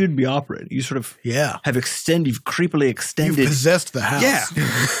it should be operating. You sort of yeah. you've creepily You've extended. possessed the house. Yeah.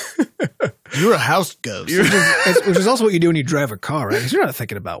 You're a house ghost. Which is also what you do when you drive a car, right? Because you're not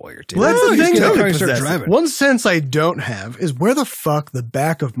thinking about what you're doing. Well, that's the You just thing, get in though. car and start Possessive. driving. One sense I don't have is where the fuck the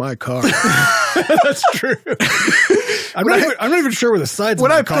back of my car is. That's true. I'm not even sure where the sides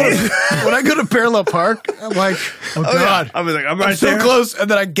when of I my car are. when I go to Parallel Park, I'm like, oh Oh, yeah. god, I was like, I'm I'm right so there. close, and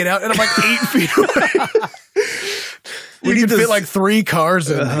then I get out and I'm like 8 feet away. We need can fit those- like 3 cars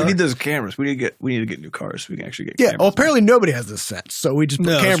in We there. need those cameras. We need to get new cars. So we can actually get Yeah, cameras. well, apparently nobody has this sense, so we just put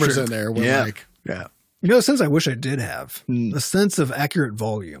No, it's cameras true. in there. We're Yeah. like, yeah. You know, a sense I wish I did have. Hmm. The sense of accurate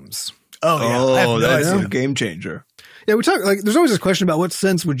volumes. Oh yeah, I have Oh, no that's idea. a game changer. Yeah, we talk like there's always this question about what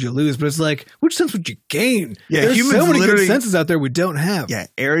sense would you lose, but it's like which sense would you gain? Yeah, there's humans so many good literally- senses out there we don't have. Yeah,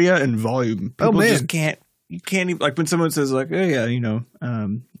 area and volume. Oh, People man. just can't. You can't even like when someone says like, oh yeah,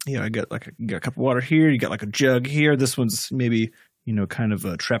 I got you got a cup of water here. You got like a jug here. This one's maybe kind of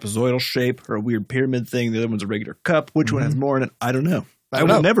a trapezoidal shape or a weird pyramid thing. The other one's a regular cup. Which one has more in it? I don't know. I don't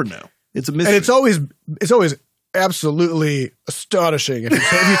will know. never know. It's a mystery. And it's always absolutely astonishing if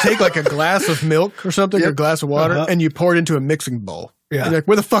you take like a glass of milk or something or a glass of water Uh-huh. and you pour it into a mixing bowl. Yeah. And you're like,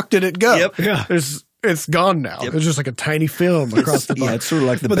 where the fuck did it go? Yep. Yeah. It's gone now. Yep. It's just like a tiny film across the yeah, bottom. it's sort of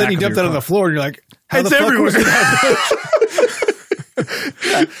like the. But back then you of dump your that on the car. floor and you're like, how It's the fuck everywhere. was it that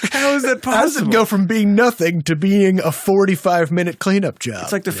How is that How does possible? it go from being nothing to being a 45-minute cleanup job?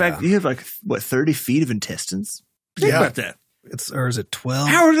 It's like the fact that you have like 30 feet of intestines. Think Yeah. about that. or is it 12?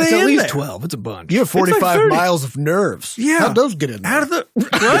 How are they It's at in least there? 12. It's a bunch. You have like 45 30. miles of nerves. Yeah. How'd those get in there? Out of the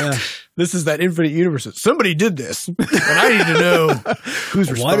what? Yeah. This is that infinite universe. Somebody did this, and I need to know who's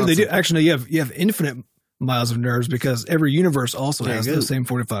responsible. Why do they do? Actually, you have infinite miles of nerves because every universe also There has you go. the same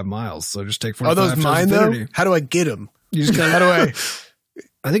 45 miles. So just take Are 45 those times mine infinity. though? How do I get them? You just How got. do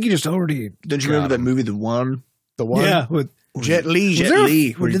I think you just already. Don't you got remember that 'em. movie, The One? the one? Yeah. With, Jet Li. Jet was there a-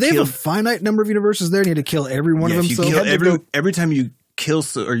 Li, where did he they have a killed- finite number of universes there? And you had to kill every one of them. if you So kill every time you kill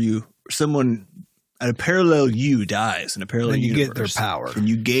someone at a parallel you dies in a parallel then you universe, get their power. and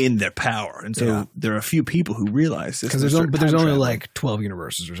you gain their power. And so Yeah. there are a few people who realize this. Because and there's start but there's time only traveling. like 12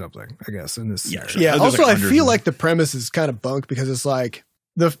 universes or something, I guess, in this. Yeah, scenario. sure. Yeah. There's Also, like I 100 feel and- like the premise is kind of bunk because it's like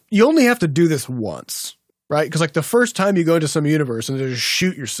you only have to do this once, right? Because like the first time you go into some universe and just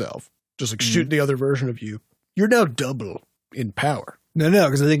shoot yourself, just like shoot the other version of you, you're now double in power. No,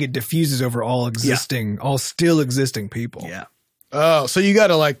 because I think it diffuses over all still existing people. Yeah. Oh, so you got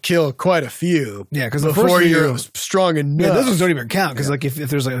to like kill quite a few Yeah, because the before first you're strong enough. yeah, those ones don't even count because like if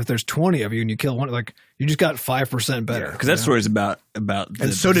there's 20 of you and you kill one, like you just got 5% better. Because that story is about the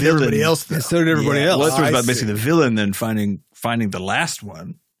and so did villain. everybody else. Though. And so did everybody Yeah. else. Well, that story's I about see. basically the villain then finding the last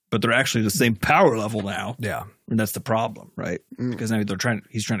one, but they're actually the same power level now, Yeah, and that's the problem, right? Mm. Because now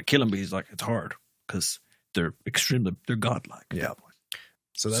he's trying to kill him, but he's like, it's hard because they're godlike. at Yeah. that point.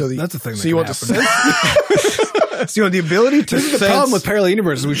 so, So that's the thing. So that you can want the happen. sense? So you want the ability to This is the sense? problem with parallel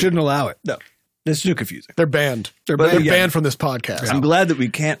universes. We shouldn't allow it. No, it's too confusing. They're banned. They're But banned. They're yeah. banned from this podcast. I'm glad that we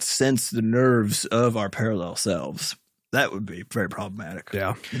can't sense the nerves of our parallel selves. That would be very problematic.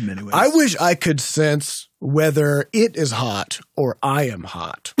 Yeah. in many ways. I wish I could sense whether it is hot or I am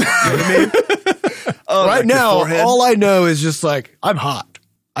hot. You know what I mean? Oh, Right like your now, forehead? all I know is just like, I'm hot.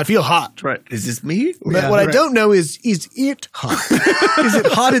 I feel hot. right. Is this me? But Yeah, what I right. don't know is it hot? Is it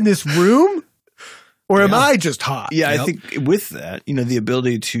hot in this room? Or am Yeah. I just hot? Yeah, I Yep. think with that, the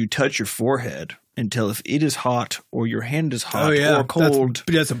ability to touch your forehead and tell if it is hot or your hand is hot or cold.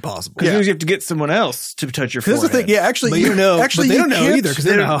 That's impossible. Because Yeah. you have to get someone else to touch your Because forehead. that's the thing. Yeah, actually, But you know, actually, but they you don't know can't- either because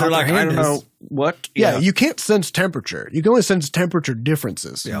they don't know how hot They're like, their I hand don't know is. what. Yeah, you can't sense temperature. You can only sense temperature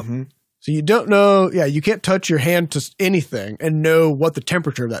differences. Yeah. Mhm. So you don't know. Yeah, you can't touch your hand to anything and know what the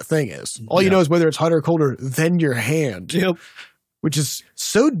temperature of that thing is. All you know is whether it's hotter or colder than your hand, Yep. which is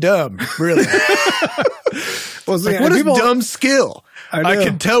so dumb, really. Well, so, Like, yeah, what a people, dumb skill. I I know.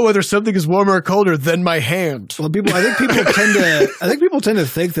 can tell whether something is warmer or colder than my hand. Well, I think people tend to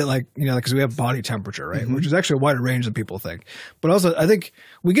think that like, because we have body temperature, right? Which is actually a wider range than people think. But also I think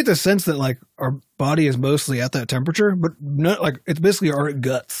we get the sense that like our body is mostly at that temperature, but not like it's basically our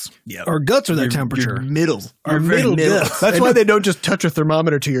guts. Yep. Our guts are that Your temperature. middle. Our Your very middle guts. That's why they don't just touch a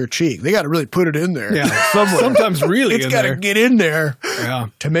thermometer to your cheek. They got to really put it in there. Yeah. somewhere. Sometimes really It's in got to there. get in there Yeah.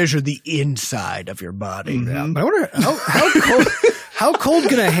 to measure the inside of your body. Yeah. But I wonder how cold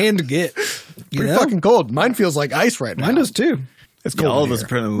can a hand get? You Pretty know? fucking cold. Mine feels like ice right now. Mine does too. It's Yeah, cold. all in of us here.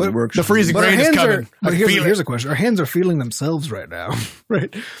 apparently But work. the freezing But our rain is hands coming. are. But I here's, feel here's it. a question: our hands are feeling themselves right now,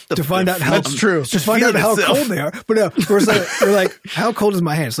 right? To find out how That's true. To find out feeling how itself. cold they are. But no, we're like, how cold is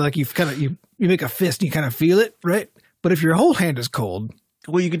my hand? So like you make a fist and you kind of feel it, right? But if your whole hand is cold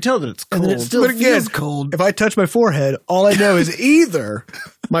Well, you can tell that it's and cold. then it still But again, feels cold, If I touch my forehead, all I know is either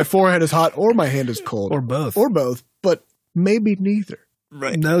my forehead is hot or my hand is cold. or both. Or both, but maybe neither.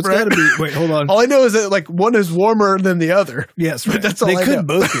 right. no, it's right. got to be. Wait, hold on. All I know is that like one is warmer than the other. Yes, right. That's all They I could know.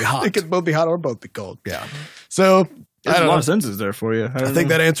 both be hot. They could both be hot or both be cold. Yeah, So There's I a don't lot know. of senses there for you. I think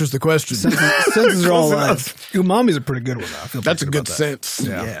that answers the question. senses are all Close alive. Umami's a pretty good one. Though. I feel That's a pretty good about that. sense.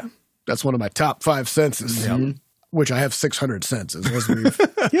 Yeah. That's one of my top 5 senses. Which I have 600 senses, as we've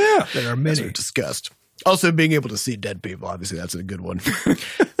Yeah, there are as many. we've discussed. Also, being able to see dead people, obviously, that's a good one.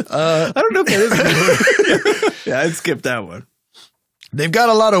 I don't know if that is a good one. Yeah, I'd skip that one. They've got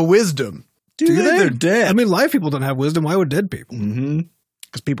a lot of wisdom Do they? They're dead. I mean, live people don't have wisdom. Why would dead people? mm-hmm.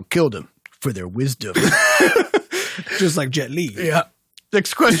 because people killed them for their wisdom. Just like Jet Li. Yeah.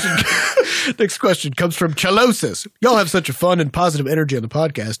 Next question. Next question comes from Chalosis. Y'all have such a fun and positive energy on the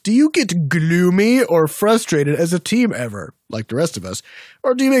podcast. Do you get gloomy or frustrated as a team ever, like the rest of us?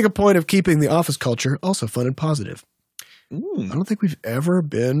 Or do you make a point of keeping the office culture also fun and positive? I don't think we've ever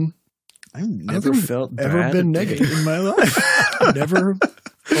been, I've never we've felt ever bad been a day negative. in my life.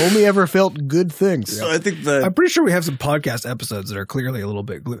 only ever felt good things. So I think that I'm pretty sure we have some podcast episodes that are clearly a little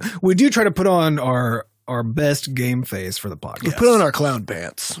bit gloomy. We do try to put on our best game face for the We podcast. put on our clown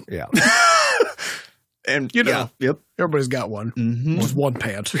pants. Yeah. and You know. yeah, yep. Everybody's got one. Mm-hmm. Just one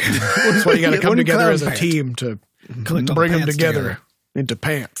pant. That's why you got to come One together clown as a pant. team to Collect all bring the them pants together into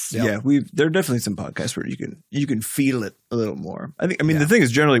pants. Yeah, there are definitely some podcasts where you can feel it a little more. I mean the thing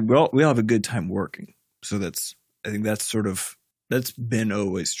is generally we all have a good time working, so that's I think that's been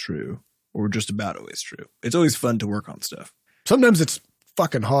always true, or just about always true. It's always fun to work on stuff. Sometimes it's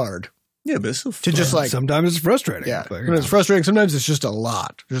fucking hard. Yeah, but it's so fun. To just like sometimes it's frustrating. Yeah, but, it's frustrating. Sometimes it's just a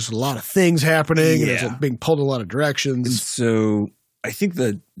lot. There's a lot of things happening, and it's like being pulled in a lot of And directions. so I think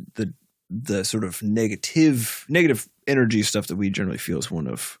the sort of negative energy stuff that we generally feel is one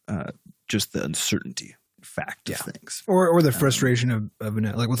of just the uncertainty fact of things, or the frustration of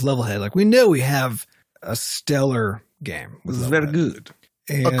like with Levelhead. Like we know we have a stellar game. It's very good.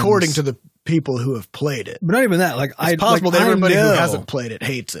 And, According to the people who have played it, but not even that. Like it's possible that everybody who know. hasn't played it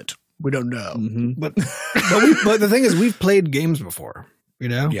hates it. We don't know. Mm-hmm. But the thing is, we've played games before, you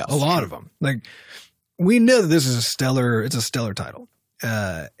know, Yes. a lot of them. Like we know that this is it's a stellar title,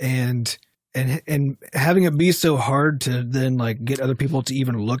 and having it be so hard to then like get other people to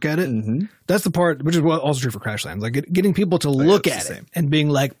even look at it. Mm-hmm. That's the part, which is also true for Crashlands. Like getting people to look it's at the it same. and being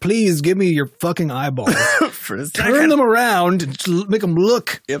like, "Please give me your fucking eyeballs." For a Turn them around and make them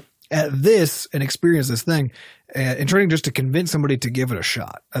look Yep. at this and experience this thing, and trying just to convince somebody to give it a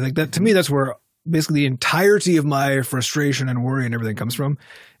shot. I think that to me, that's where basically the entirety of my frustration and worry and everything comes from,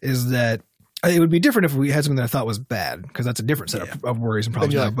 is that it would be different if we had something that I thought was bad, because that's a different set of worries and Then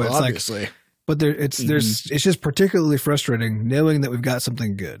problems. you're now. like, But well, it's like, obviously. but it's just particularly frustrating knowing that we've got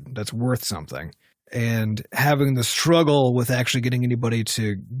something good that's worth something, and having the struggle with actually getting anybody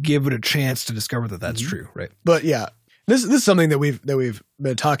to give it a chance to discover that that's true, right? But yeah, this is something that we've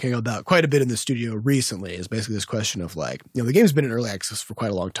been talking about quite a bit in the studio recently. Is basically this question of like, you know, the game's been in early access for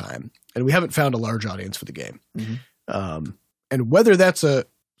quite a long time, and we haven't found a large audience for the game. And whether that's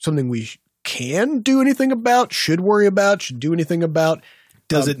something we can do anything about, should worry about, should do anything about.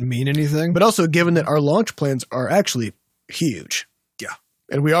 Does it mean anything? But also, given that our launch plans are actually huge,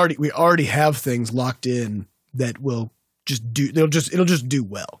 and we already have things locked in that will just do. It'll just do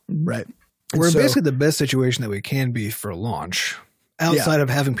well, right? And We're in so- basically the best situation that we can be for launch, outside of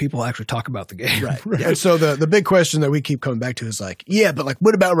having people actually talk about the game. right. And so the big question that we keep coming back to is like, yeah, but like,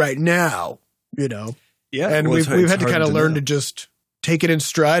 what about right now? You know, Yeah, and well, we've it's had to hard kind of learn know. to just take it in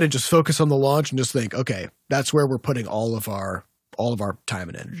stride and just focus on the launch and just think, okay, that's where we're putting all of our time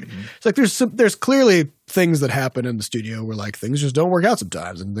and energy. It's like there's clearly things that happen in the studio where like things just don't work out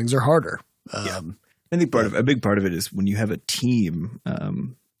sometimes and things are harder. I think a big part of it is when you have a team,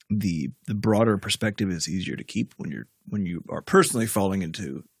 the broader perspective is easier to keep when you are personally falling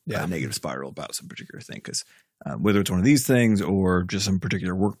into a negative spiral about some particular thing. Because whether it's one of these things or just some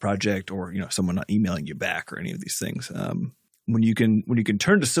particular work project, or someone not emailing you back or any of these things, when you can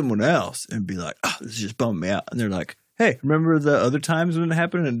turn to someone else and be like, "Oh, this is just bumming me out," and they're like, "Hey, remember the other times when it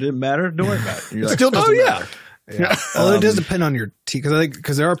happened and it didn't matter? Don't worry about it." And you're like, Still doesn't "Oh matter. Yeah. Well, it does depend on your team,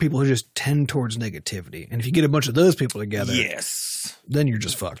 because there are people who just tend towards negativity, and if you get a bunch of those people together, yes, then you're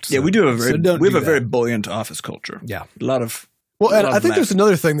just fucked. yeah." So- We do have so don't we have do a very that. buoyant office culture. Yeah. A lot of Well, and lot I of think there's laughing.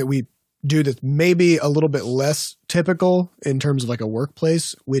 another thing that we do that's maybe a little bit less typical in terms of like a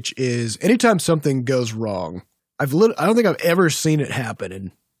workplace, which is anytime something goes wrong, I don't think I've ever seen it happen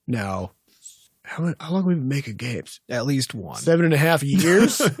in now. How long have we been making games? At least one. 7.5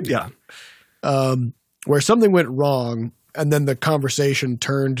 years. yeah. Where something went wrong and then the conversation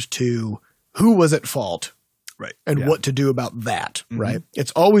turned to who was at fault, Right. and Yeah. what to do about that, right?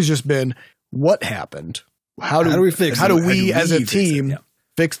 It's always just been what happened, how do we fix how it? do How we do as a we fix it? team Yeah.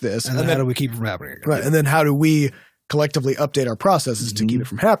 fix this, And then how do we keep it from happening again? right, and then how do we collectively update our processes to keep it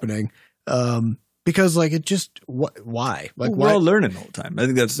from happening? Because like it just why like Well, why we're all learning all the time. I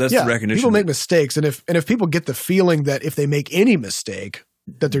think that's the recognition. people make mistakes, and if people get the feeling that if they make any mistake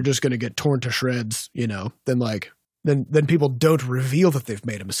that they're just going to get torn to shreds, then people don't reveal that they've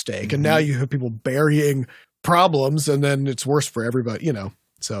made a mistake, and now you have people burying problems, and then it's worse for everybody,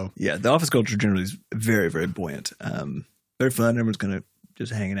 So Yeah, the office culture generally is very, very buoyant. Very fun. Everyone's kind of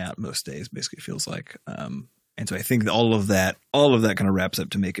just hanging out most days, basically, it feels like. And so I think all of that kind of wraps up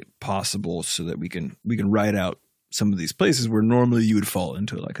to make it possible so that we can write out some of these places where normally you would fall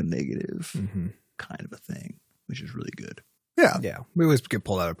into like a negative kind of a thing, which is really good. yeah, Yeah, we always get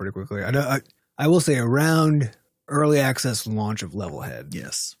pulled out of it pretty quickly. I will say around early access launch of Levelhead,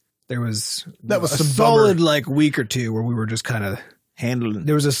 Yes. there was That was a some solid like week or two where we were just kind of Handling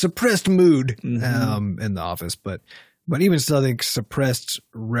there was a suppressed mood Mhm. in the office, but even still, I think suppressed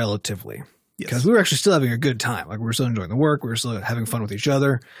relatively, because Yes. we were actually still having a good time. Like we were still enjoying the work, we were still having fun with each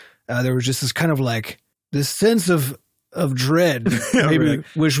other. There was just this kind of like this sense of dread. Maybe right.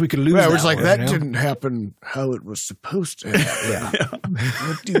 wish we could lose. yeah, we're just like one, that you know? didn't happen how it was supposed to happen.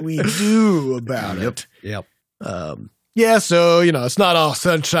 What do we do about it? Yep. Yeah, so it's not all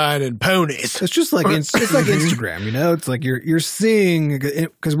sunshine and ponies. It's just like it's like Instagram, It's like you're seeing,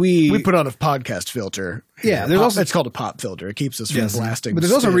 because we We put on a podcast filter Yeah, there's also it's called a pop filter. It keeps us from Yes. blasting. But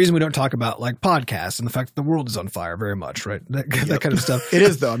there's also a spit. reason we don't talk about like podcasts and the fact that the world is on fire very much, right? That kind of stuff. It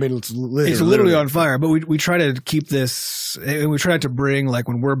is though. I mean, it's Literally on fire. But we try to keep this, and we try to bring like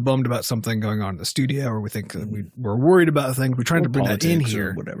when we're bummed about something going on in the studio, or we think that we're worried about things, we try to bring that in Politics or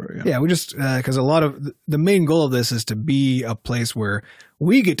here. whatever. Yeah, we just because a lot of the main goal of this is to be a place where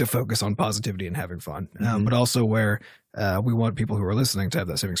we get to focus on positivity and having fun, but also where we want people who are listening to have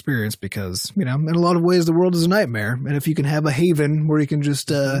that same experience because, in a lot of ways, the world is a nightmare. And if you can have a haven where you can just.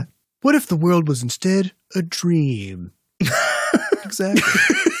 What if the world was instead a dream? Exactly.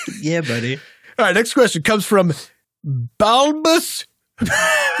 Yeah, buddy. All right, next question comes from Balbus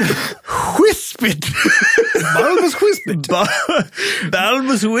Whispit. Balbus Whispit.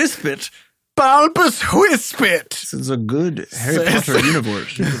 Balbus Whispit. Balbus Whispit This is a good Harry Says- Potter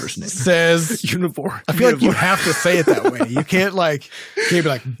universe name. says, Uniform. I feel like you have to say it that way. You can't be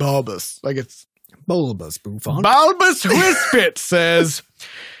like Bulbus. Like it's Bulbus Buffon. Balbus Whispit says,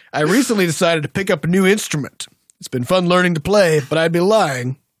 I recently decided to pick up a new instrument. It's been fun learning to play, but I'd be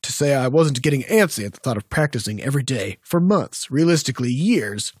lying to say I wasn't getting antsy at the thought of practicing every day for months, realistically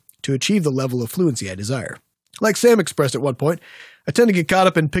years, to achieve the level of fluency I desire. Like Sam expressed at one point, I tend to get caught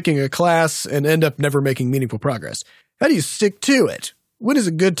up in picking a class and end up never making meaningful progress. How do you stick to it? When is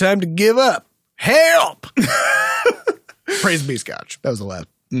a good time to give up? Help! Praise be Scotch. That was the last.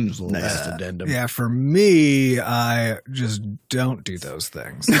 Just a little Nice. last addendum. Yeah, for me, I just don't do those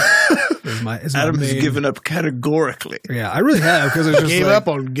things. Is my Adam has main- given up categorically. Yeah, I really have because it's just Gave like, up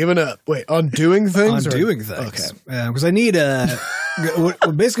on giving up. Wait, on doing things? on or- doing things. Okay. Because I need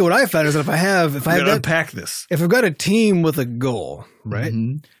basically what I found is that if I have I'm going to that, unpack this. if I've got a team with a goal, right,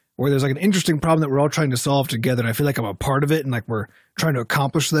 Mhm. where there's like an interesting problem that we're all trying to solve together, and I feel like I'm a part of it, and like we're trying to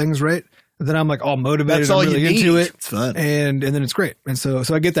accomplish things, right? Then I'm like all motivated, That's all I'm really you into need. it. It's fun. And then it's great. And so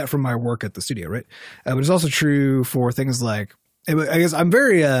I get that from my work at the studio, right? But it's also true for things like, I guess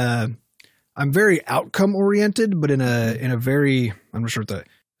I'm very outcome oriented, but in a very, I'm not sure what that,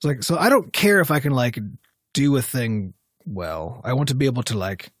 it's like, so I don't care if I can like do a thing well. I want to be able to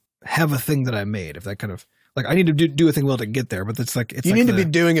like have a thing that I made, if that kind of, like I need to do a thing well to get there, but it's like, it's You like need to be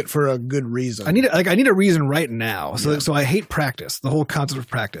doing it for a good reason. I need a reason right now. So I hate practice, the whole concept of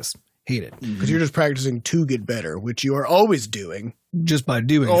practice. Hate it. Because you're just practicing to get better, which you are always doing. Just by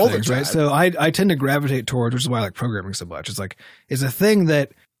doing All the things, right? time. So I tend to gravitate towards, which is why I like programming so much. It's like, it's a thing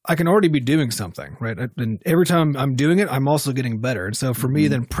that I can already be doing something, right? And every time I'm doing it, I'm also getting better. And so for me,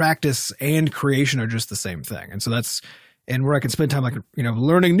 then practice and creation are just the same thing. And so and where I can spend time like,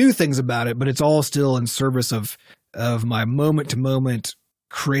 learning new things about it, but it's all still in service of my moment to moment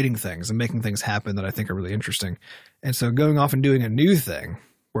creating things and making things happen that I think are really interesting. And so going off and doing a new thing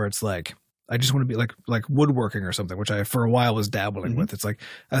where it's like, I just want to be like woodworking or something, which I for a while was dabbling with. It's like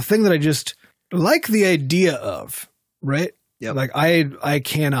a thing that I just like the idea of, right? Yep. Like I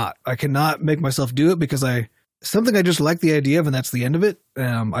cannot make myself do it because something I just like the idea of, and that's the end of it.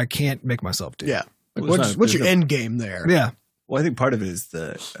 I can't make myself do. Yeah. Like, Well, it's what's not- your end game there? Yeah. Well, I think part of it is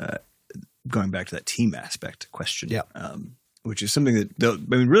the going back to that team aspect question, Yeah. Which is something that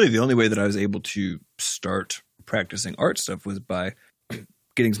really the only way that I was able to start practicing art stuff was by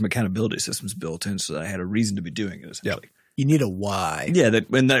getting some accountability systems built in, so that I had a reason to be doing it. Essentially, You need a why. yeah. That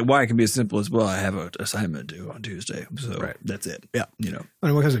why can be as simple as, well, I have an assignment due on Tuesday, so Right. that's it. Yeah. And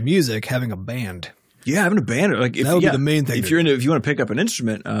when it comes to music, having a band, Yeah, having a band, like if That would be the main thing If to if you want to pick up an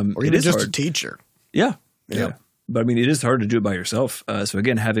instrument, Or it even is just hard. a teacher. Yeah. Yeah. But I mean, it is hard to do it by yourself. So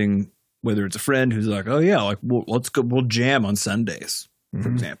again, having, whether it's a friend who's like, oh yeah, like we'll jam on Sundays, for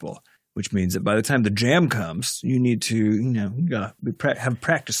example, which means that by the time the jam comes, you need to, you gotta have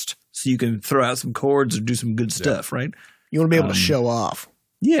practiced so you can throw out some chords or do some good stuff, right? You want to be able to show off,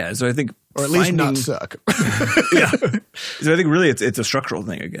 Yeah. So I think, or at least not finding- suck. yeah. So I think really it's a structural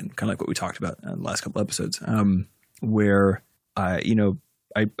thing again, kind of like what we talked about in the last couple episodes, where I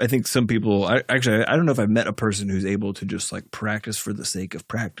think some people, I don't know if I've met a person who's able to just like practice for the sake of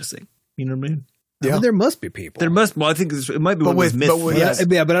practicing. You know what I mean? I Yeah. mean, there must be people. There must, well, I think it might be But one of those with- myths. but with- But yes.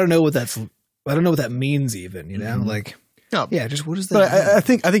 but I don't know what I don't know what that means even, like, No, yeah, just what is that? but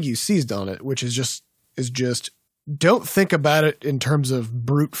mean? I think you seized on it, which is just don't think about it in terms of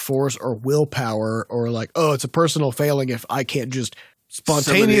brute force or willpower or like, oh, it's a personal failing if I can't just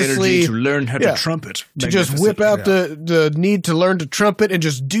spontaneously to learn how Yeah. to trumpet, to just whip out the need to learn to trumpet and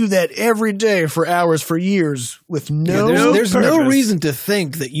just do that every day for hours, for years with no there's no purpose. reason to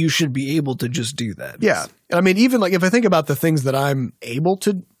think that you should be able to just do that. Yeah. And I mean, even like if I think about the things that I'm able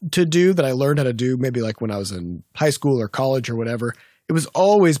to do that I learned how to do, maybe like when I was in high school or college or whatever, it was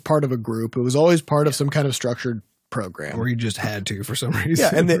always part of a group. It was always part of some kind of structured program. Or you just had to for some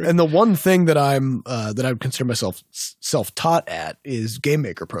reason. Yeah, and the one thing that I would consider myself self-taught at is game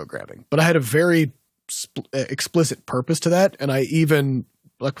maker programming. But I had a very explicit purpose to that, and I even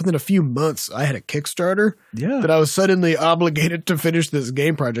like within a few months, I had a Kickstarter that I was suddenly obligated to finish this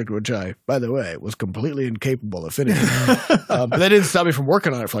game project, which I, by the way, was completely incapable of finishing. But that didn't stop me from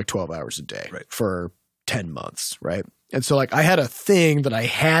working on it for like 12 hours a day for 10 months, right? And so like I had a thing that I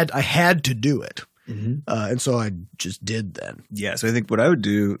had to do it. And so I just did then. Yeah. So I think what I would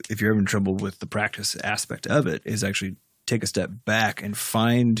do if you're having trouble with the practice aspect of it is actually take a step back and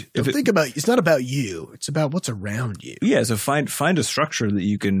find. It's not about you. It's about what's around you. Yeah. So find a structure that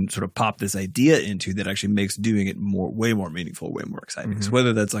you can sort of pop this idea into that actually makes doing it way more meaningful, way more exciting. So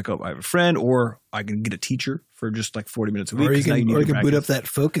whether that's like, oh, I have a friend, or I can get a teacher for just like 40 minutes a week. Or you can boot up that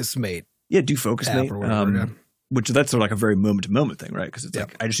FocusMate. Yeah. Do FocusMate. Or whatever, which that's sort of like a very moment-to-moment thing, right? Because it's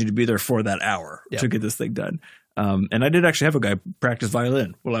like, I just need to be there for that hour to get this thing done. And I did actually have a guy practice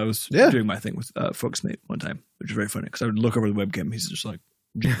violin while I was doing my thing with FocusMate one time, which is very funny because I would look over the webcam. He's just like,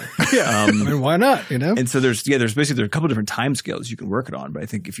 I mean, why not? You know? And so there's a couple of different time scales you can work it on. But I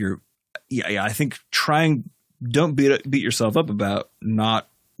think if you're, I think don't beat yourself up about not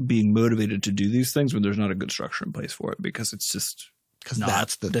being motivated to do these things when there's not a good structure in place for it, because it's just. Because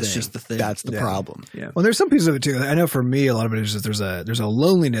that's just the thing. That's the problem. Yeah. Well, there's some pieces of it too. I know for me, a lot of it is just there's a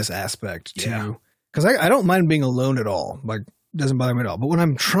loneliness aspect too. Because I don't mind being alone at all. Like, it doesn't bother me at all. But when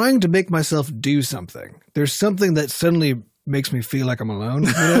I'm trying to make myself do something, there's something that suddenly makes me feel like I'm alone.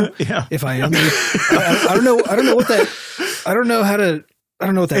 You know? If I am, I don't know what that. I don't know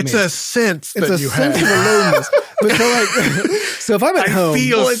what that means. It's a sense that you have. It's a sense of aloneness. But so if I'm at home, I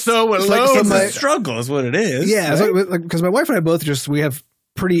feel so alone. It's a struggle is what it is. Yeah, right? Because my wife and I both we have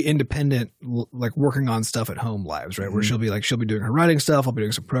pretty independent, like working on stuff at home lives, right? Where she'll be doing her writing stuff, I'll be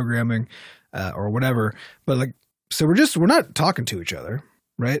doing some programming, or whatever. But like, so we're not talking to each other,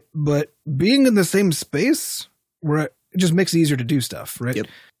 right? But being in the same space, it just makes it easier to do stuff, right? Yep.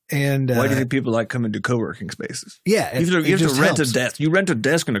 And why do you think people like coming to co-working spaces? Yeah, you have to rent a desk. You rent a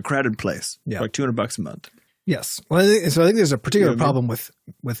desk in a crowded place for like $200 a month. Yes. Well, I think there's a particular problem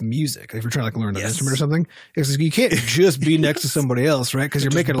with music. If you're trying to like learn an instrument or something, because you can't just be next to somebody else, right? Because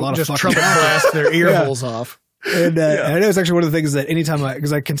you're making a lot of fucking trumpet blast their ear holes off. And I know it's actually one of the things that anytime I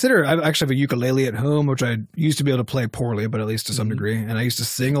actually have a ukulele at home, which I used to be able to play poorly, but at least to some degree. And I used to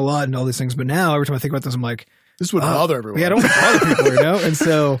sing a lot and all these things. But now every time I think about this, I'm like, this would bother everyone. Yeah, I don't want to bother people, you know? And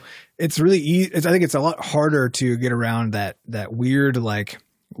so it's really easy. I think it's a lot harder to get around that weird, like,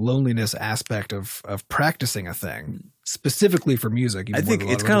 loneliness aspect of practicing a thing specifically for music. I think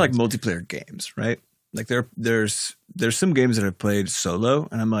it's kind of like multiplayer games, right? Like there's some games that I've played solo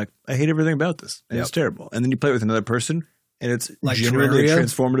and I'm like, I hate everything about this. And it's terrible. And then you play it with another person and it's like generally a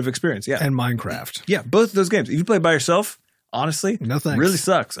transformative experience. Yeah. And Minecraft. Yeah. Both of those games. If you play by yourself, honestly, no thanks. Really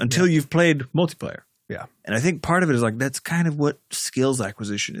sucks until you've played multiplayer. Yeah. And I think part of it is like, that's kind of what skills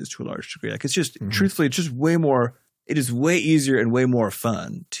acquisition is to a large degree. Like it's just, truthfully, it's just way more. It is way easier and way more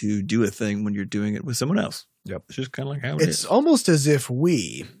fun to do a thing when you're doing it with someone else. Yep. It's just kind of like how it is. It's almost as if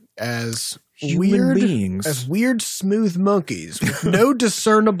we, as human beings, as weird, smooth monkeys with no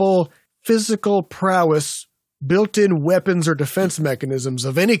discernible physical prowess, built-in weapons or defense mechanisms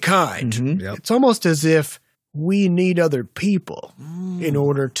of any kind. It's almost as if we need other people in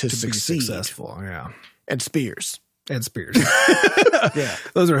order to succeed. Be successful. Yeah. And spears. Yeah,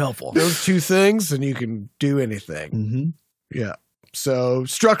 those are helpful. Those two things, and you can do anything. Yeah. So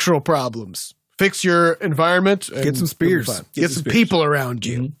structural problems. Fix your environment. And get some spears. Get some people around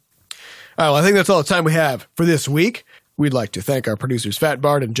you. All right. Well, I think that's all the time we have for this week. We'd like to thank our producers, Fat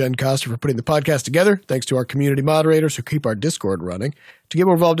Bart and Jen Coster, for putting the podcast together. Thanks to our community moderators who keep our Discord running. To get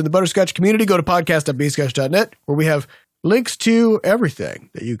more involved in the Butterscotch community, go to podcast.bscotch.net, where we have links to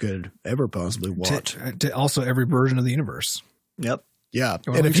everything that you could ever possibly want. To also every version of the universe. Yep. Yeah.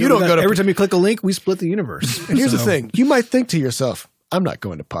 And if you don't go to... Every time you click a link, we split the universe. And here's the thing. You might think to yourself, I'm not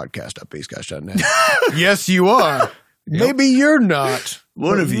going to podcast.bscotch.net. Yes, you are. Maybe you're not.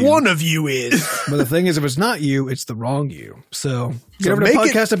 One of you is. But the thing is, if it's not you, it's the wrong you. So get over to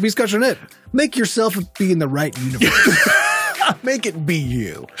podcast.bscotch.net. Make yourself be in the right universe. Make it be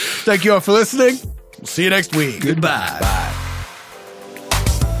you. Thank you all for listening. We'll see you next week. Goodbye. Bye.